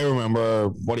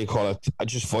 What do you call it? I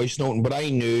just voice noting, but I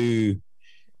knew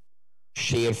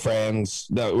she had friends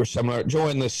that were similar,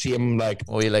 join the same like.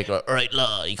 Oh, you like, all right,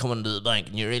 law, you come into the bank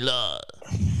and you're a law.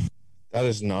 That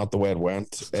is not the way it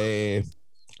went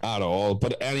at all.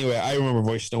 But anyway, I remember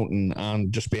voice noting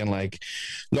and just being like,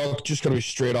 look, just gonna be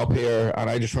straight up here. And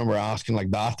I just remember asking like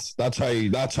that. That's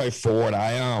how forward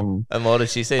I am. And what did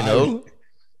she say? No?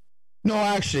 No,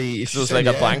 actually. So it's like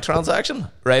a bank transaction?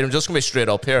 Right, I'm just gonna be straight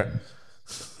up here.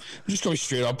 I'm just gonna be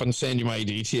straight up and send you my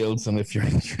details, and if you're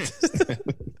interested.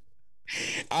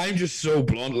 I'm just so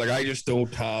blunt. Like I just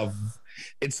don't have.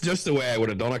 It's just the way I would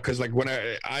have done it. Because like when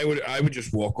I would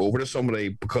just walk over to somebody,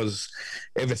 because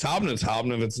if it's happening, it's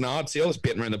happening. If it's not, see all this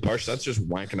beating around the bush. That's just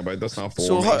wanking about. That's not for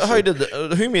so me. How did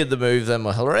who made the move then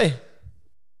with Hillary?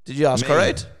 Did you ask her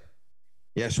out?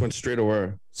 Yes, went straight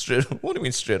over. What do you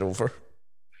mean straight over?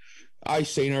 I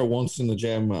seen her once in the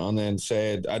gym and then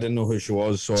said I didn't know who she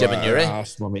was, so Jim and Yuri? I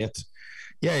asked my mate.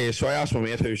 Yeah. So I asked my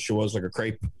mate who she was, like a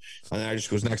creep, and then I just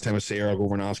goes, next time I see her, I'll go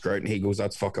over and ask her out. And he goes,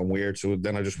 that's fucking weird. So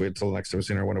then I just wait till the next time I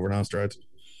seen her, went over and asked her out.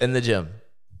 In the gym?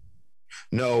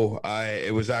 No,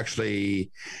 it was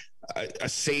actually I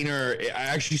seen her. I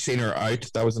actually seen her out.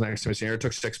 That was the next time I seen her. It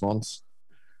took 6 months.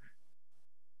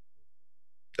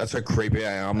 That's how creepy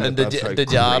I am. And did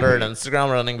you add her on Instagram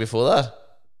or anything before that?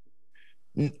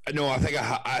 No, I think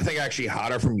I actually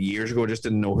had her from years ago. Just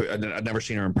didn't know who. I'd never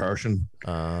seen her in person.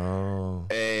 Oh.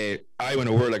 I went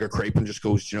over like a creep and just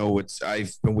goes,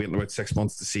 I've been waiting about 6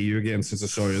 months to see you again since I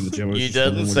saw you in the gym. You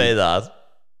didn't say that.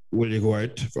 Will you go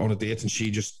out on a date? And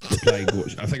she just replied,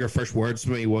 I think her first words to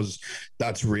me was,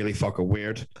 that's really fucking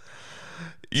weird.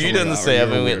 You didn't say I've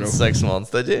been waiting 6 months,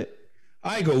 did you?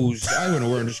 I went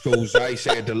over and just goes, I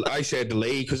said to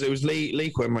Lee, because it was Lee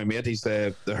Quinn, my mate, he's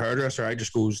the hairdresser. I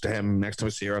just goes to him next time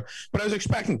I see her. But I was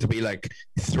expecting to be like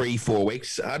 3-4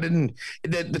 weeks. I didn't,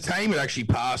 the time had actually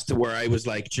passed to where I was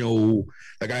like,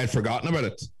 like I had forgotten about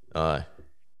it. Aye.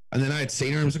 And then I had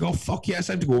seen her and I was like, oh, fuck yes,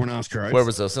 I have to go over and ask her out. Where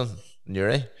was this in?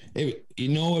 Newry? It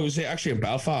was actually in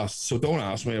Belfast. So don't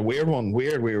ask me. A weird one.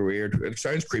 Weird. It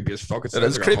sounds creepy as fuck. It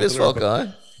is creepy as fuck,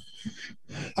 aye.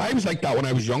 I was like that when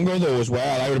I was younger, though, as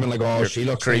well. I would have been like, "Oh, she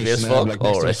looks creepy nice." as fuck. Like,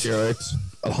 next time I see her out,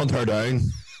 I'll hunt her down.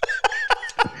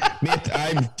 Mate,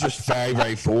 I'm just very,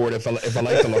 very forward. If I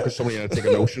like the look of somebody and I take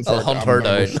a notion for I'll hunt her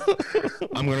down.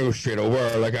 I'm gonna go straight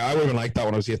over. Like I would have been like that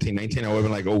when I was 18, 19. I would have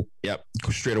been like, "Oh, yeah,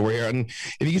 go straight over here." And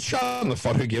if you get shot in the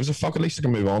foot, who gives a fuck? At least I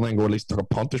can move on and go. At least take a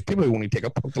punt. There's people who only take a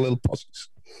punt, the little pussies.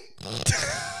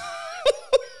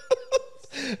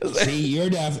 See,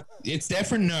 it's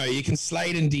different now. You can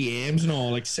slide in DMs and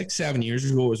all. Like 6-7 years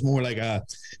ago, it was more like a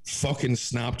fucking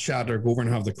Snapchat or go over and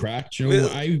have the crack.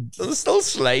 I was still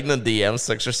sliding in DMs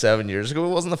 6 or 7 years ago. It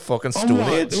wasn't a fucking Stone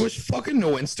Age. There was fucking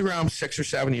no Instagram 6 or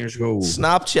 7 years ago.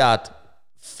 Snapchat,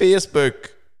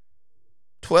 Facebook,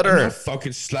 Twitter. I'm not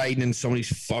fucking sliding in somebody's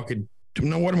fucking.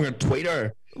 No, what am I going to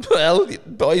Twitter? Well,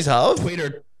 boys have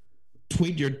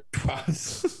tweet your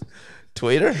twats.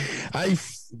 Twitter.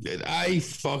 I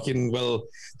fucking, well,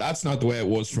 that's not the way it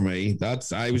was for me.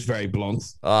 I was very blunt.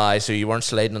 So you weren't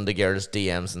sliding into girls'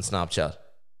 DMs and Snapchat?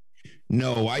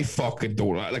 No, I fucking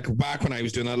don't. Like back when I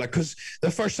was doing that, like, because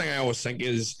the first thing I always think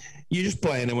is you just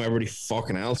blend in with everybody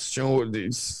fucking else.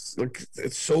 It's like,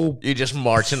 it's so. You just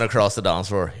marching across the dance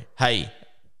floor. Hey,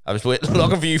 I was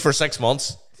looking for you for 6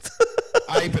 months.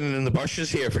 I've been in the bushes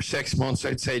here for 6 months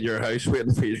outside your house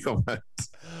waiting for you to come out.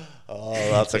 Oh,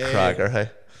 that's a cracker, hey.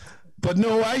 But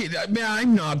no, I mean,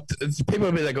 I'm not. People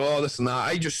will be like, "Oh, this and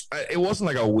that." It wasn't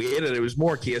like I waited. It was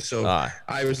more a case of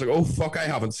I was like, "Oh fuck, I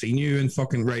haven't seen you," and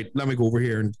fucking right. Let me go over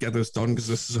here and get this done because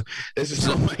this is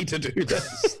not my to do.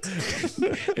 This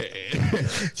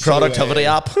productivity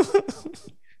app.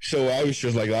 So I was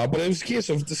just like that, but it was a case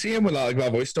of the same with like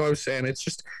that voice. I was saying it's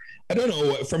just. I don't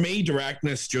know. For me,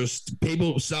 directness just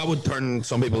people that would turn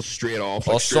some people straight off.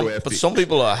 Like but some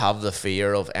people have the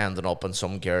fear of ending up in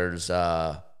some girls'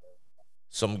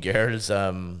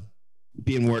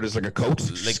 being worded as like a coat,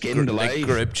 like skinned alive, like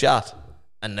group chat,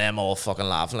 and them all fucking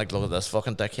laughing like, "Look at this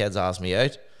fucking dickhead's asked me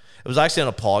out." It was actually on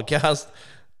a podcast.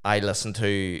 I listened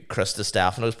to Chris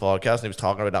DiStefano's podcast, and he was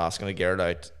talking about asking a girl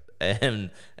out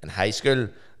in high school.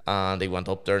 And he went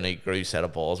up there and he grew a set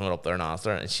of balls and went up there and asked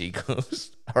her, and she goes,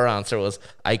 her answer was,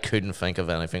 "I couldn't think of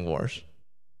anything worse."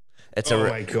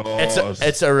 My God.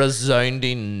 It's a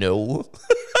resounding no.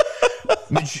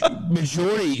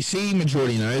 Majority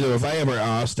now though, if I ever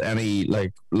asked any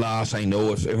like lass I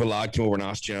know, if a lad came over and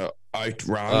asked you out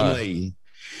randomly,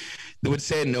 they would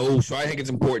say no. So I think it's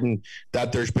important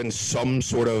that there's been some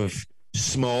sort of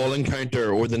small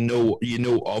encounter or of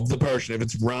the person. If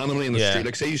it's randomly in the street,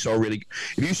 like say if you saw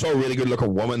a really good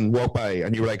looking woman walk by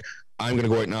and you were like, "I'm gonna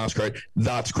go out and ask her out,"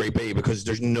 that's creepy because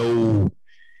there's no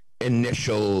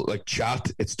initial like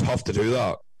chat. It's tough to do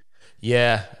that.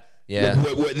 Yeah.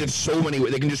 There's so many.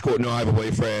 They can just go, "No, I have a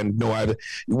boyfriend." No, I have.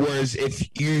 Whereas if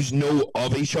you know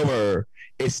of each other,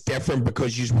 it's different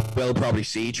because you will probably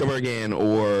see each other again,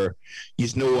 or you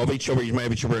know of each other. You might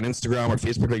have each other on Instagram or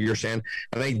Facebook, like you're saying.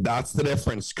 And I think that's the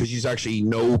difference because you actually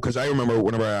know. Because I remember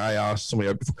whenever I asked somebody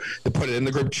out, they put it in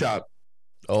the group chat.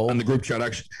 Oh, and the group chat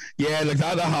actually, like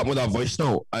that happened with that voice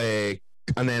note. And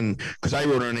then because I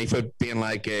wrote underneath it being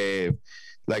like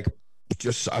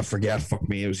just I forget, fuck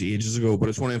me, it was ages ago, but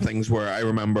it's one of the things where I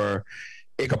remember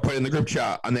it got put in the group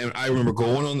chat, and then I remember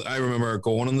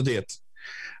going on the date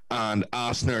and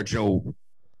asking her, "Joe,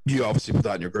 you obviously put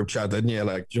that in your group chat, didn't you?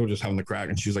 Like, Joe just having the crack."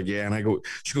 And she was like, "Yeah." And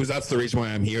she goes, "That's the reason why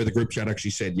I'm here." The group chat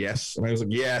actually said yes, and I was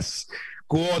like, "Yes,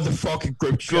 go on the fucking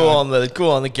group chat. Go on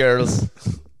the girls."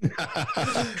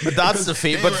 But that's the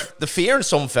fear. But the fear in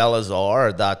some fellas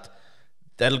are that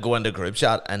they'll go into group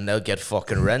chat and they'll get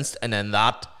fucking rinsed, and then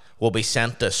that will be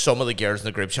sent to some of the girls in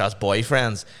the group chat's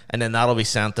boyfriends, and then that'll be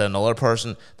sent to another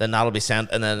person, then that'll be sent,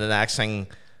 and then the next thing,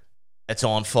 it's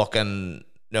on fucking,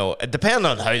 depending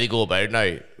on how they go about it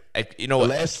now. The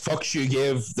less fucks you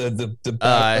give, the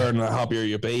better and the happier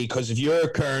you be. Because if you're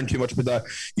caring too much about that,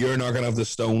 you're not gonna have the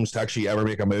stones to actually ever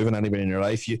make a move in anybody in your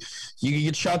life. You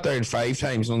get shot down 5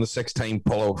 times, and on the 6th time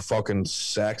pull a fucking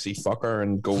sexy fucker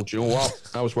and go, "Do you know what?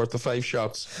 That was worth the 5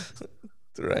 shots."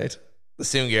 Right. The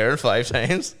same girl 5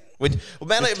 times. Public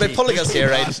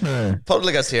here, right?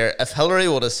 Public here. If Hillary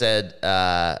would have said,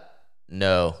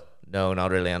 no, not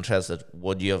really interested,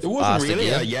 would you have? It wasn't really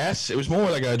a yes. It was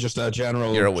more like just a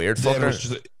general. You're a weird fucker.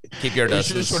 Keep your distance.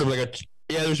 It was just sort of like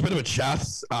there was a bit of a chat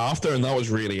after, and that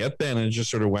was really it. Then and it just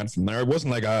sort of went from there. It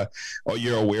wasn't like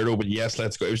you're a weirdo, but yes,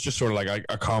 let's go. It was just sort of like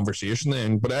a conversation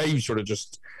then. But I sort of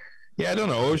just. Yeah, I don't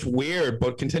know. It was weird,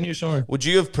 but continue, sorry. Would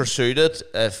you have pursued it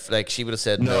if, like, she would have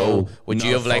said no? Would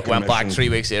you have, like, went back 3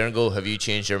 weeks later and go, "Have you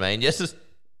changed your mind?" Yes.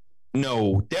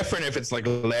 No, different if it's like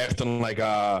left on like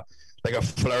a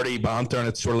flirty banter, and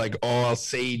it's sort of like, "Oh, I'll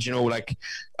see,"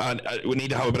 we need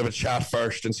to have a bit of a chat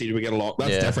first and see do we get along.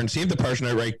 That's different. See if the person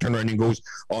outright turn around and goes,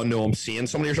 "Oh no, I'm seeing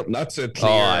somebody" or something. That's a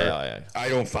clear. I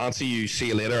don't fancy you. See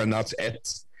you later, and that's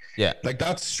it. Yeah, like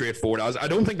that's straightforward. I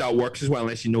don't think that works as well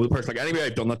unless you know the person. Like anybody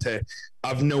I've done that to,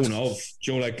 I've known of.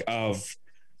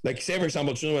 Say for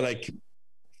example, like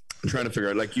I'm trying to figure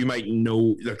out. Like you might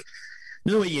know, like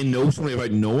you know somebody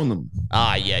about knowing them.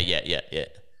 Yeah. You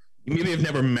maybe have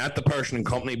never met the person in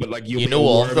company, but like you know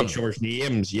all of them. Each other's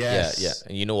names. Yes. Yeah,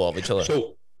 and you know all of each other.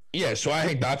 So I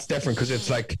think that's different because it's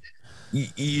like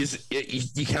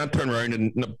you can't turn around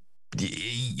and.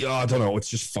 Yeah, I don't know. It's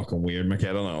just fucking weird, Mick.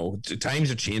 I don't know. Times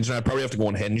have changed, and I probably have to go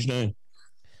on Hinge now.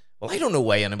 Well, I don't know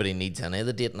why anybody needs any of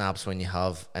the dating apps when you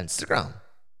have Instagram.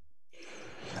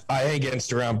 I think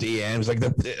Instagram DMs,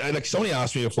 like somebody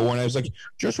asked me before, and I was like,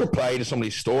 just reply to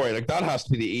somebody's story. Like that has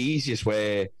to be the easiest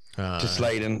way to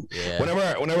slide in. Yeah.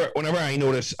 Whenever I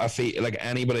notice like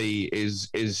anybody is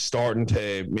starting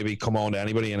to maybe come on to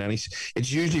anybody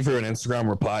it's usually for an Instagram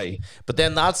reply. But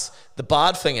then that's the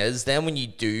bad thing is then when you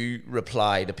do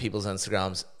reply to people's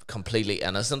Instagrams completely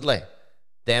innocently,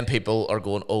 then people are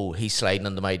going, "Oh, he's sliding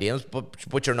into my DMs,"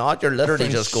 but you're not. You're literally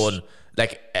just going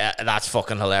like, "That's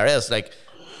fucking hilarious." Like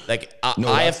like No,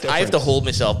 I that's have to different. hold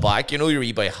myself back. You know, your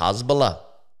wee boy Hasbullah.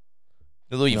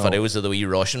 You know the wee No. videos of the wee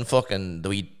Russian fucking the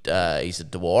wee he's a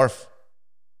dwarf.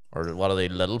 Or what are they,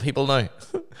 little people now?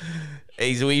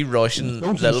 He's a wee Russian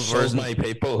Don't little insult person. my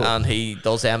people. And he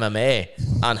does MMA.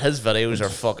 And his videos are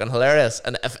fucking hilarious.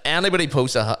 And if anybody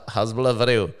posts a Hasbullah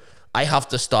video, I have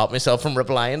to stop myself from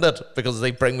replying to it because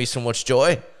they bring me so much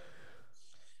joy.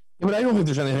 Yeah, but I don't think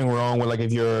there's anything wrong with like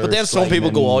if you're. But then some people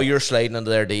sliding go, in- "Oh, you're sliding into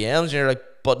their DMs," and you're like,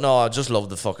 "But no, I just love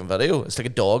the fucking video. It's like a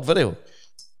dog video."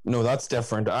 No, that's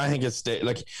different. I think it's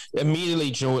like immediately,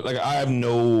 you know, like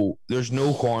there's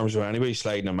no qualms with anybody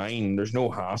sliding in mine. There's no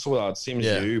hassle with that. Same as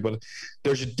Yeah. you, but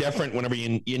there's a different whenever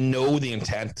you know the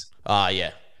intent. Ah,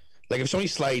 yeah, Like if somebody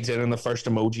slides in and the first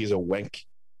emoji is a wink,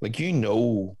 like you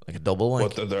know like a double what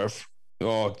wink. they're there.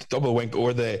 Oh, double wink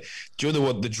or the do you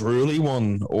know the drooly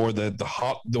one or the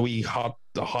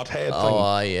hot head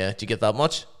Oh, thing. yeah. Do you get that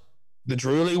much? The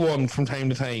drooly one from time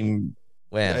to time.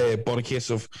 When? But a case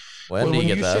of When do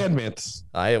you get that? said, mates,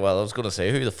 I was gonna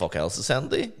say, who the fuck else is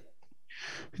sending you?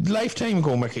 lifetime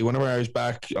ago, Mickey. Whenever I was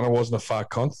back and I wasn't a fat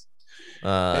cunt.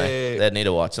 They need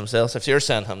to watch themselves. If you're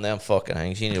sending him them fucking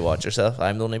things, you need to watch yourself.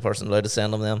 I'm the only person allowed to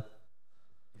send them.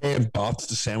 Bots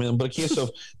to send me them, but a case of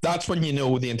that's when you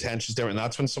know the intention's different.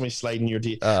 That's when somebody's sliding your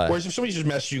D. Whereas if somebody's just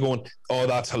messaging you going, "Oh,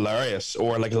 that's hilarious,"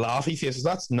 or like laughy faces,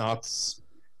 that's not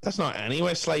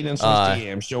anyway sliding in someone's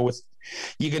DMs. You know,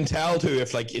 you can tell too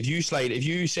if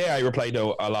you say I replied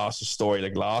to a last story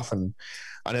like laughing,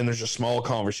 and then there's a small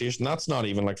conversation. That's not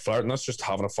even like flirting. That's just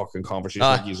having a fucking conversation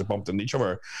like you're bumped into each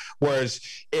other. Whereas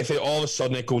if it all of a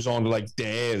sudden it goes on to like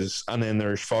days, and then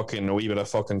there's fucking a wee bit of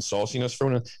fucking sauciness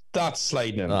thrown in, that's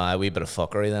sliding in. A wee bit of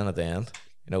fuckery then at the end.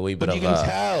 You know, wee bit But of you can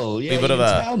tell, yeah, wee you bit can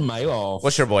of tell mile off.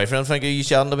 What's your boyfriend think of you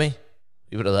chatting to me?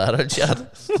 Wee bit of that old chat.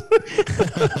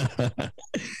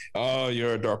 Oh,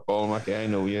 you're a dirtball, Mackie. I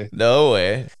know you. No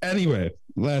way. Anyway,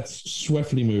 let's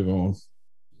swiftly move on.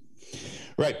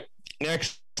 Right,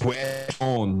 next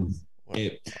question.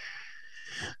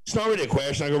 It's not really a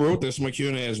question. I wrote this in my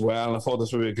Q&A as well, and I thought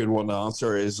this would be a good one to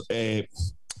answer. Is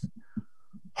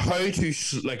how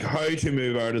to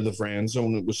move out of the friend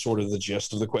zone. It was sort of the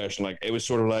gist of the question. Like it was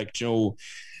sort of like, you know,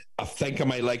 I think I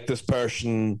might like this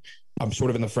person. I'm sort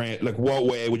of in the friend. Like, what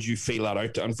way would you feel that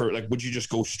out? And for like, would you just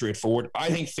go straight forward? I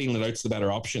think feeling it out's the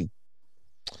better option.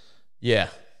 Yeah.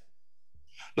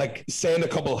 Like send a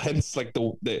couple hints, like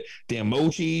the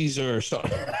emojis or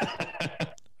something.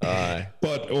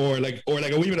 But or like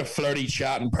a wee bit of flirty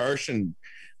chat in person,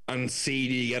 and see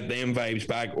do you get them vibes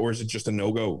back, or is it just a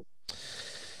no go?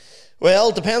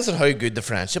 Well, depends on how good the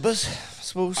friendship is, I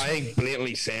suppose. I think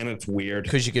blatantly saying it's weird.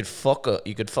 Because you could fuck a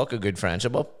good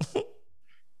friendship up.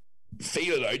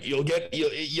 Feel it out.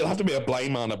 You'll have to be a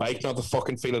blind man on a bike not to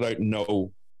fucking feel it out.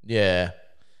 No. Yeah.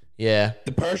 Yeah.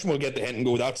 The person will get the hint and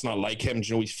go, that's not like him. Do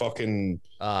you know he's fucking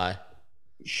Aye.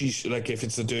 she's like, if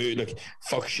it's the dude, like,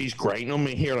 fuck, she's grinding on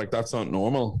me here, like that's not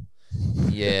normal.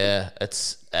 Yeah,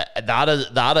 it's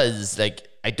that is like,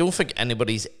 I don't think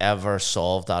anybody's ever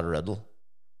solved that riddle.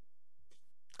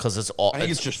 Because it's all I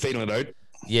think it's just feeling it out.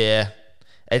 yeah.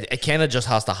 It kind of just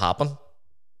has to happen.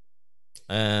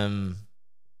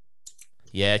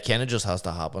 Yeah, it kind of just has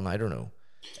to happen. I don't know.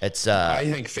 It's I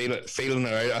think feeling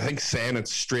it out. I think saying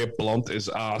it's straight blunt is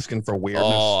asking for weirdness.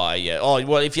 oh yeah. Oh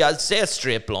well, if you say it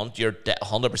straight blunt, you're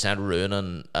 100%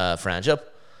 ruining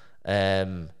friendship.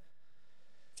 And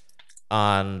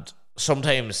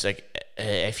sometimes, like,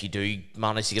 if you do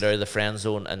manage to get out of the friend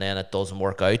zone and then it doesn't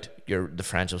work out, the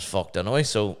friendship's fucked anyway.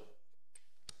 So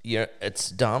it's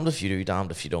damned if you do,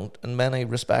 damned if you don't, in many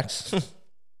respects.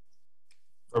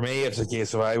 For me, it's a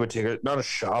case of I would take it, not a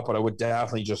shot, but I would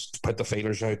definitely just put the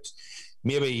feelers out.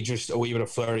 Maybe just a wee bit of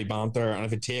flirty banter, and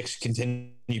if it takes,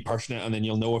 continue pushing it, and then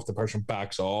you'll know if the person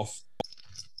backs off.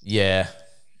 Yeah.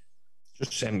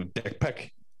 Just send a dick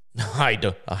pic. I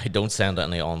don't send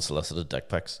any unsolicited dick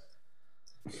pics.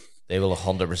 They will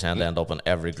 100% end up in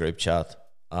every group chat,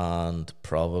 and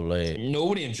probably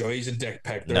Nobody enjoys a dick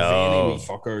pic. They're No. veiny wee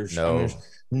fuckers. No. And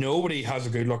nobody has a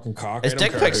good looking cock. Is I don't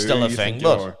dick care pics who still a you thing, think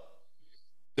but- they are.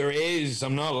 There is.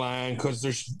 I'm not lying, because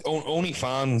there's only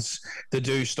fans that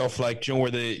do stuff like, you know,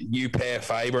 where you pay a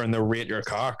fiver and they rate your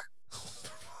cock.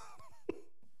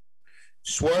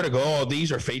 Swear to God,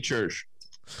 these are features.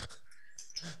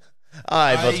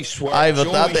 I swear. but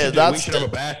Joe, we should have a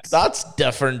bet. that's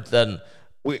different than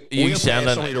We'll you pay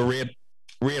sending- somebody to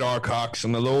rate our cocks,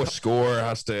 and the lowest score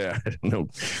has to, I don't know,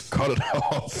 cut it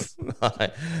off.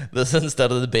 this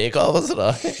instead of the Bake Off, is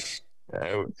it?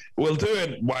 We'll do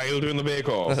it while doing the Bake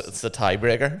Off. It's the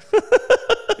tiebreaker.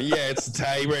 Yeah, it's a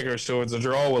tiebreaker, so it's a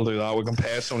draw. We'll do that. We can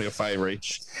pay somebody a 5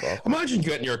 each. Fuck. Imagine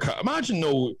getting your car. Imagine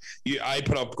I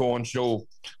put up going,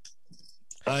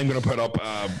 I'm going to put up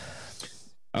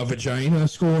a vagina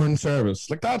scoring service.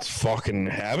 Like, that's fucking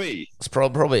heavy. It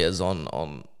probably is on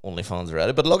OnlyFans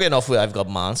already. But lucky enough, I've got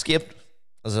Manscaped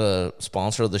as a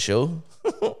sponsor of the show.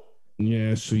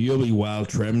 Yeah, so you'll be well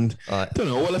trimmed. Right. Don't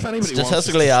know. Well, if anybody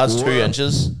statistically wants to adds score, 2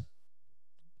 inches.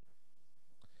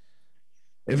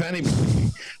 If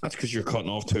anybody, that's because you're cutting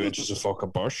off 2 inches of fucking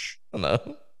bush. I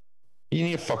know. You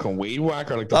need a fucking weed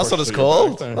whacker. Like the That's what bush it's through your called.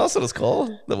 back there. That's what it's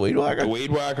called. The weed The whacker.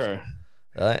 weed whacker.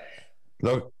 Right.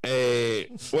 Look,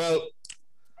 well,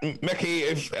 Mickey,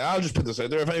 if I'll just put this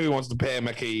out there, if anybody wants to pay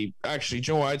Mickey, actually,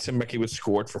 do you know what? I'd say Mickey would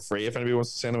score it for free. If anybody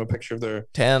wants to send him a picture of their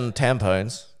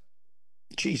 £10.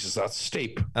 Jesus, that's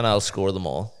steep. And I'll score them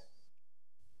all.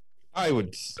 I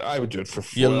would do it for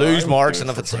free. You lose marks, and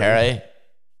if it's hairy,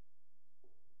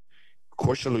 of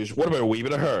course you lose. What about a wee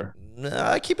bit of hair?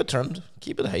 nah, keep it trimmed.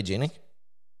 Keep it hygienic.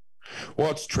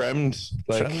 What's trimmed?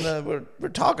 Like Trimmed, we're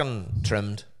talking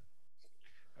trimmed.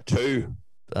 2.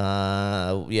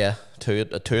 Yeah, two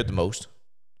at the most.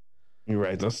 You're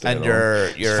right. That's And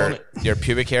your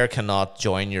pubic hair cannot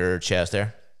join your chest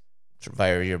hair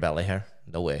via your belly hair.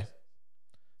 No way.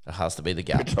 It has to be the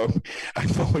gap. I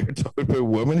thought we were talking about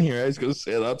women here. I was going to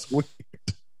say that's weird.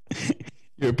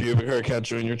 Your pubic hair can't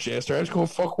join your chest hair. I was going,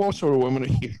 fuck, what sort of women are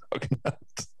you looking at?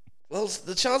 Well,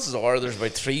 the chances are there's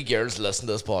about 3 girls listening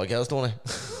to this podcast, don't I?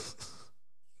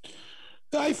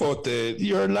 I thought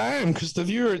you're lying because the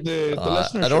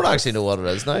listeners. I don't actually know what it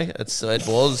is now. It was like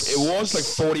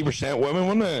 40% women,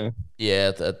 wasn't it?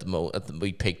 Yeah,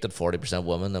 we peaked at 40%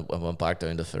 women and went back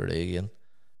down to 30 again.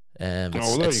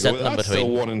 It's sitting in between. Still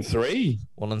 1 in 3.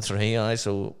 1 in 3, aye.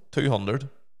 So 200,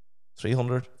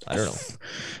 300. I don't know.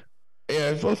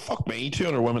 Yeah, well, fuck me.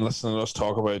 200 women listening to us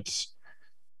talk about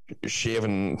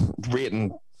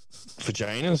rating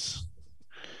vaginas.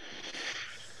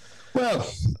 Well,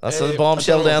 that's the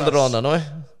bombshell to end it on, anyway.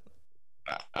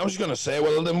 I was going to say,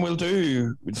 well, then we'll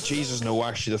do. Jesus, no,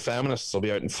 actually, the feminists will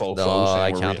be out in full No, flow.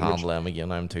 I can't handle them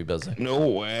again. I'm too busy. No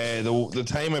way. The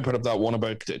time I put up that one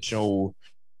about, do you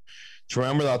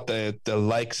remember that the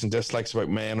likes and dislikes about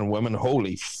men and women?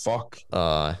 Holy fuck.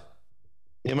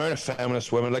 The amount of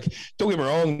feminist women, like, don't get me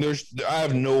wrong, I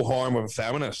have no harm with a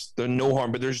feminist. There's no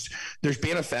harm, but there's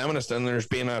being a feminist and there's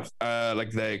being a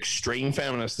like the extreme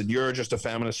feminist that you're just a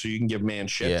feminist so you can give men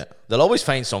shit. Yeah, they'll always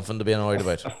find something to be annoyed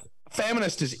about.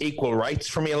 Feminist is equal rights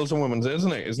for males and women,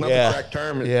 isn't it? Isn't that the correct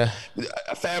term? Yeah.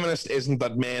 A feminist isn't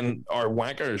that men are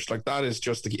wankers. Like, that is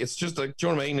just it's just like, do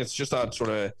you know what I mean? It's just that sort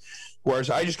of.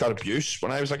 Whereas I just got abuse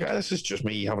when I was like, this is just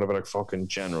me having a bit of fucking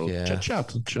general chit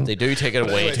chat. They do take it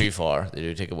way too far.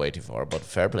 But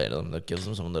fair play to them. That gives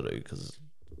them something to do because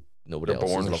nobody else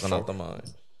is looking at them.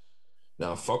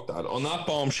 No, fuck that. On that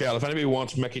bombshell, if anybody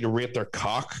wants Mickey to rate their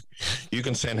cock, you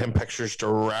can send him pictures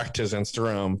direct to his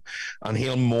Instagram, and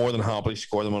he'll more than happily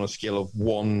score them on a scale of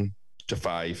 1 to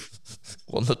 5.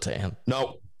 1 to 10.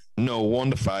 No,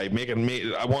 1 to 5.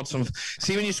 I want some.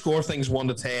 See, when you score things 1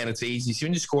 to 10, it's easy. See,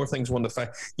 when you score things 1 to 5,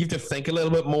 you have to think a little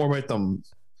bit more about them.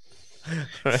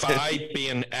 Right. 5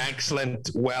 being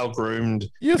excellent, well groomed.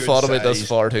 You thought about this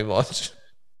far too much.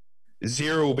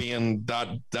 0 being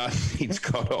that needs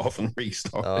cut off and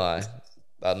restarted. Aye,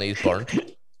 that needs burnt.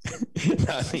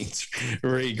 That needs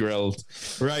re-grilled.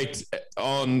 Right,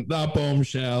 on that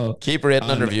bombshell. Keep rating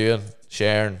and reviewing,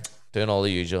 sharing, doing all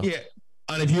the usual. Yeah.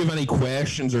 And if you have any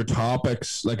questions or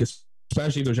topics, like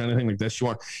especially if there's anything like this you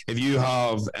want, if you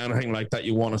have anything like that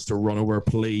you want us to run over,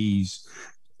 please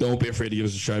don't be afraid to give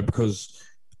us a shout, because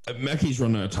Mickey's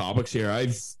running out of topics here.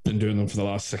 I've been doing them for the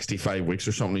last 65 weeks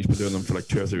or something. He's been doing them for like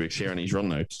 2 or 3 weeks here, and he's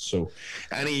running out. So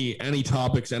any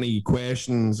topics, any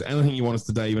questions, anything you want us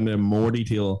to dive into in more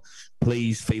detail,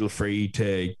 please feel free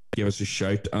to give us a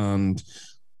shout. And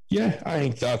yeah, I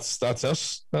think that's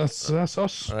us. That's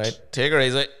us. All right, take her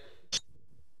easy.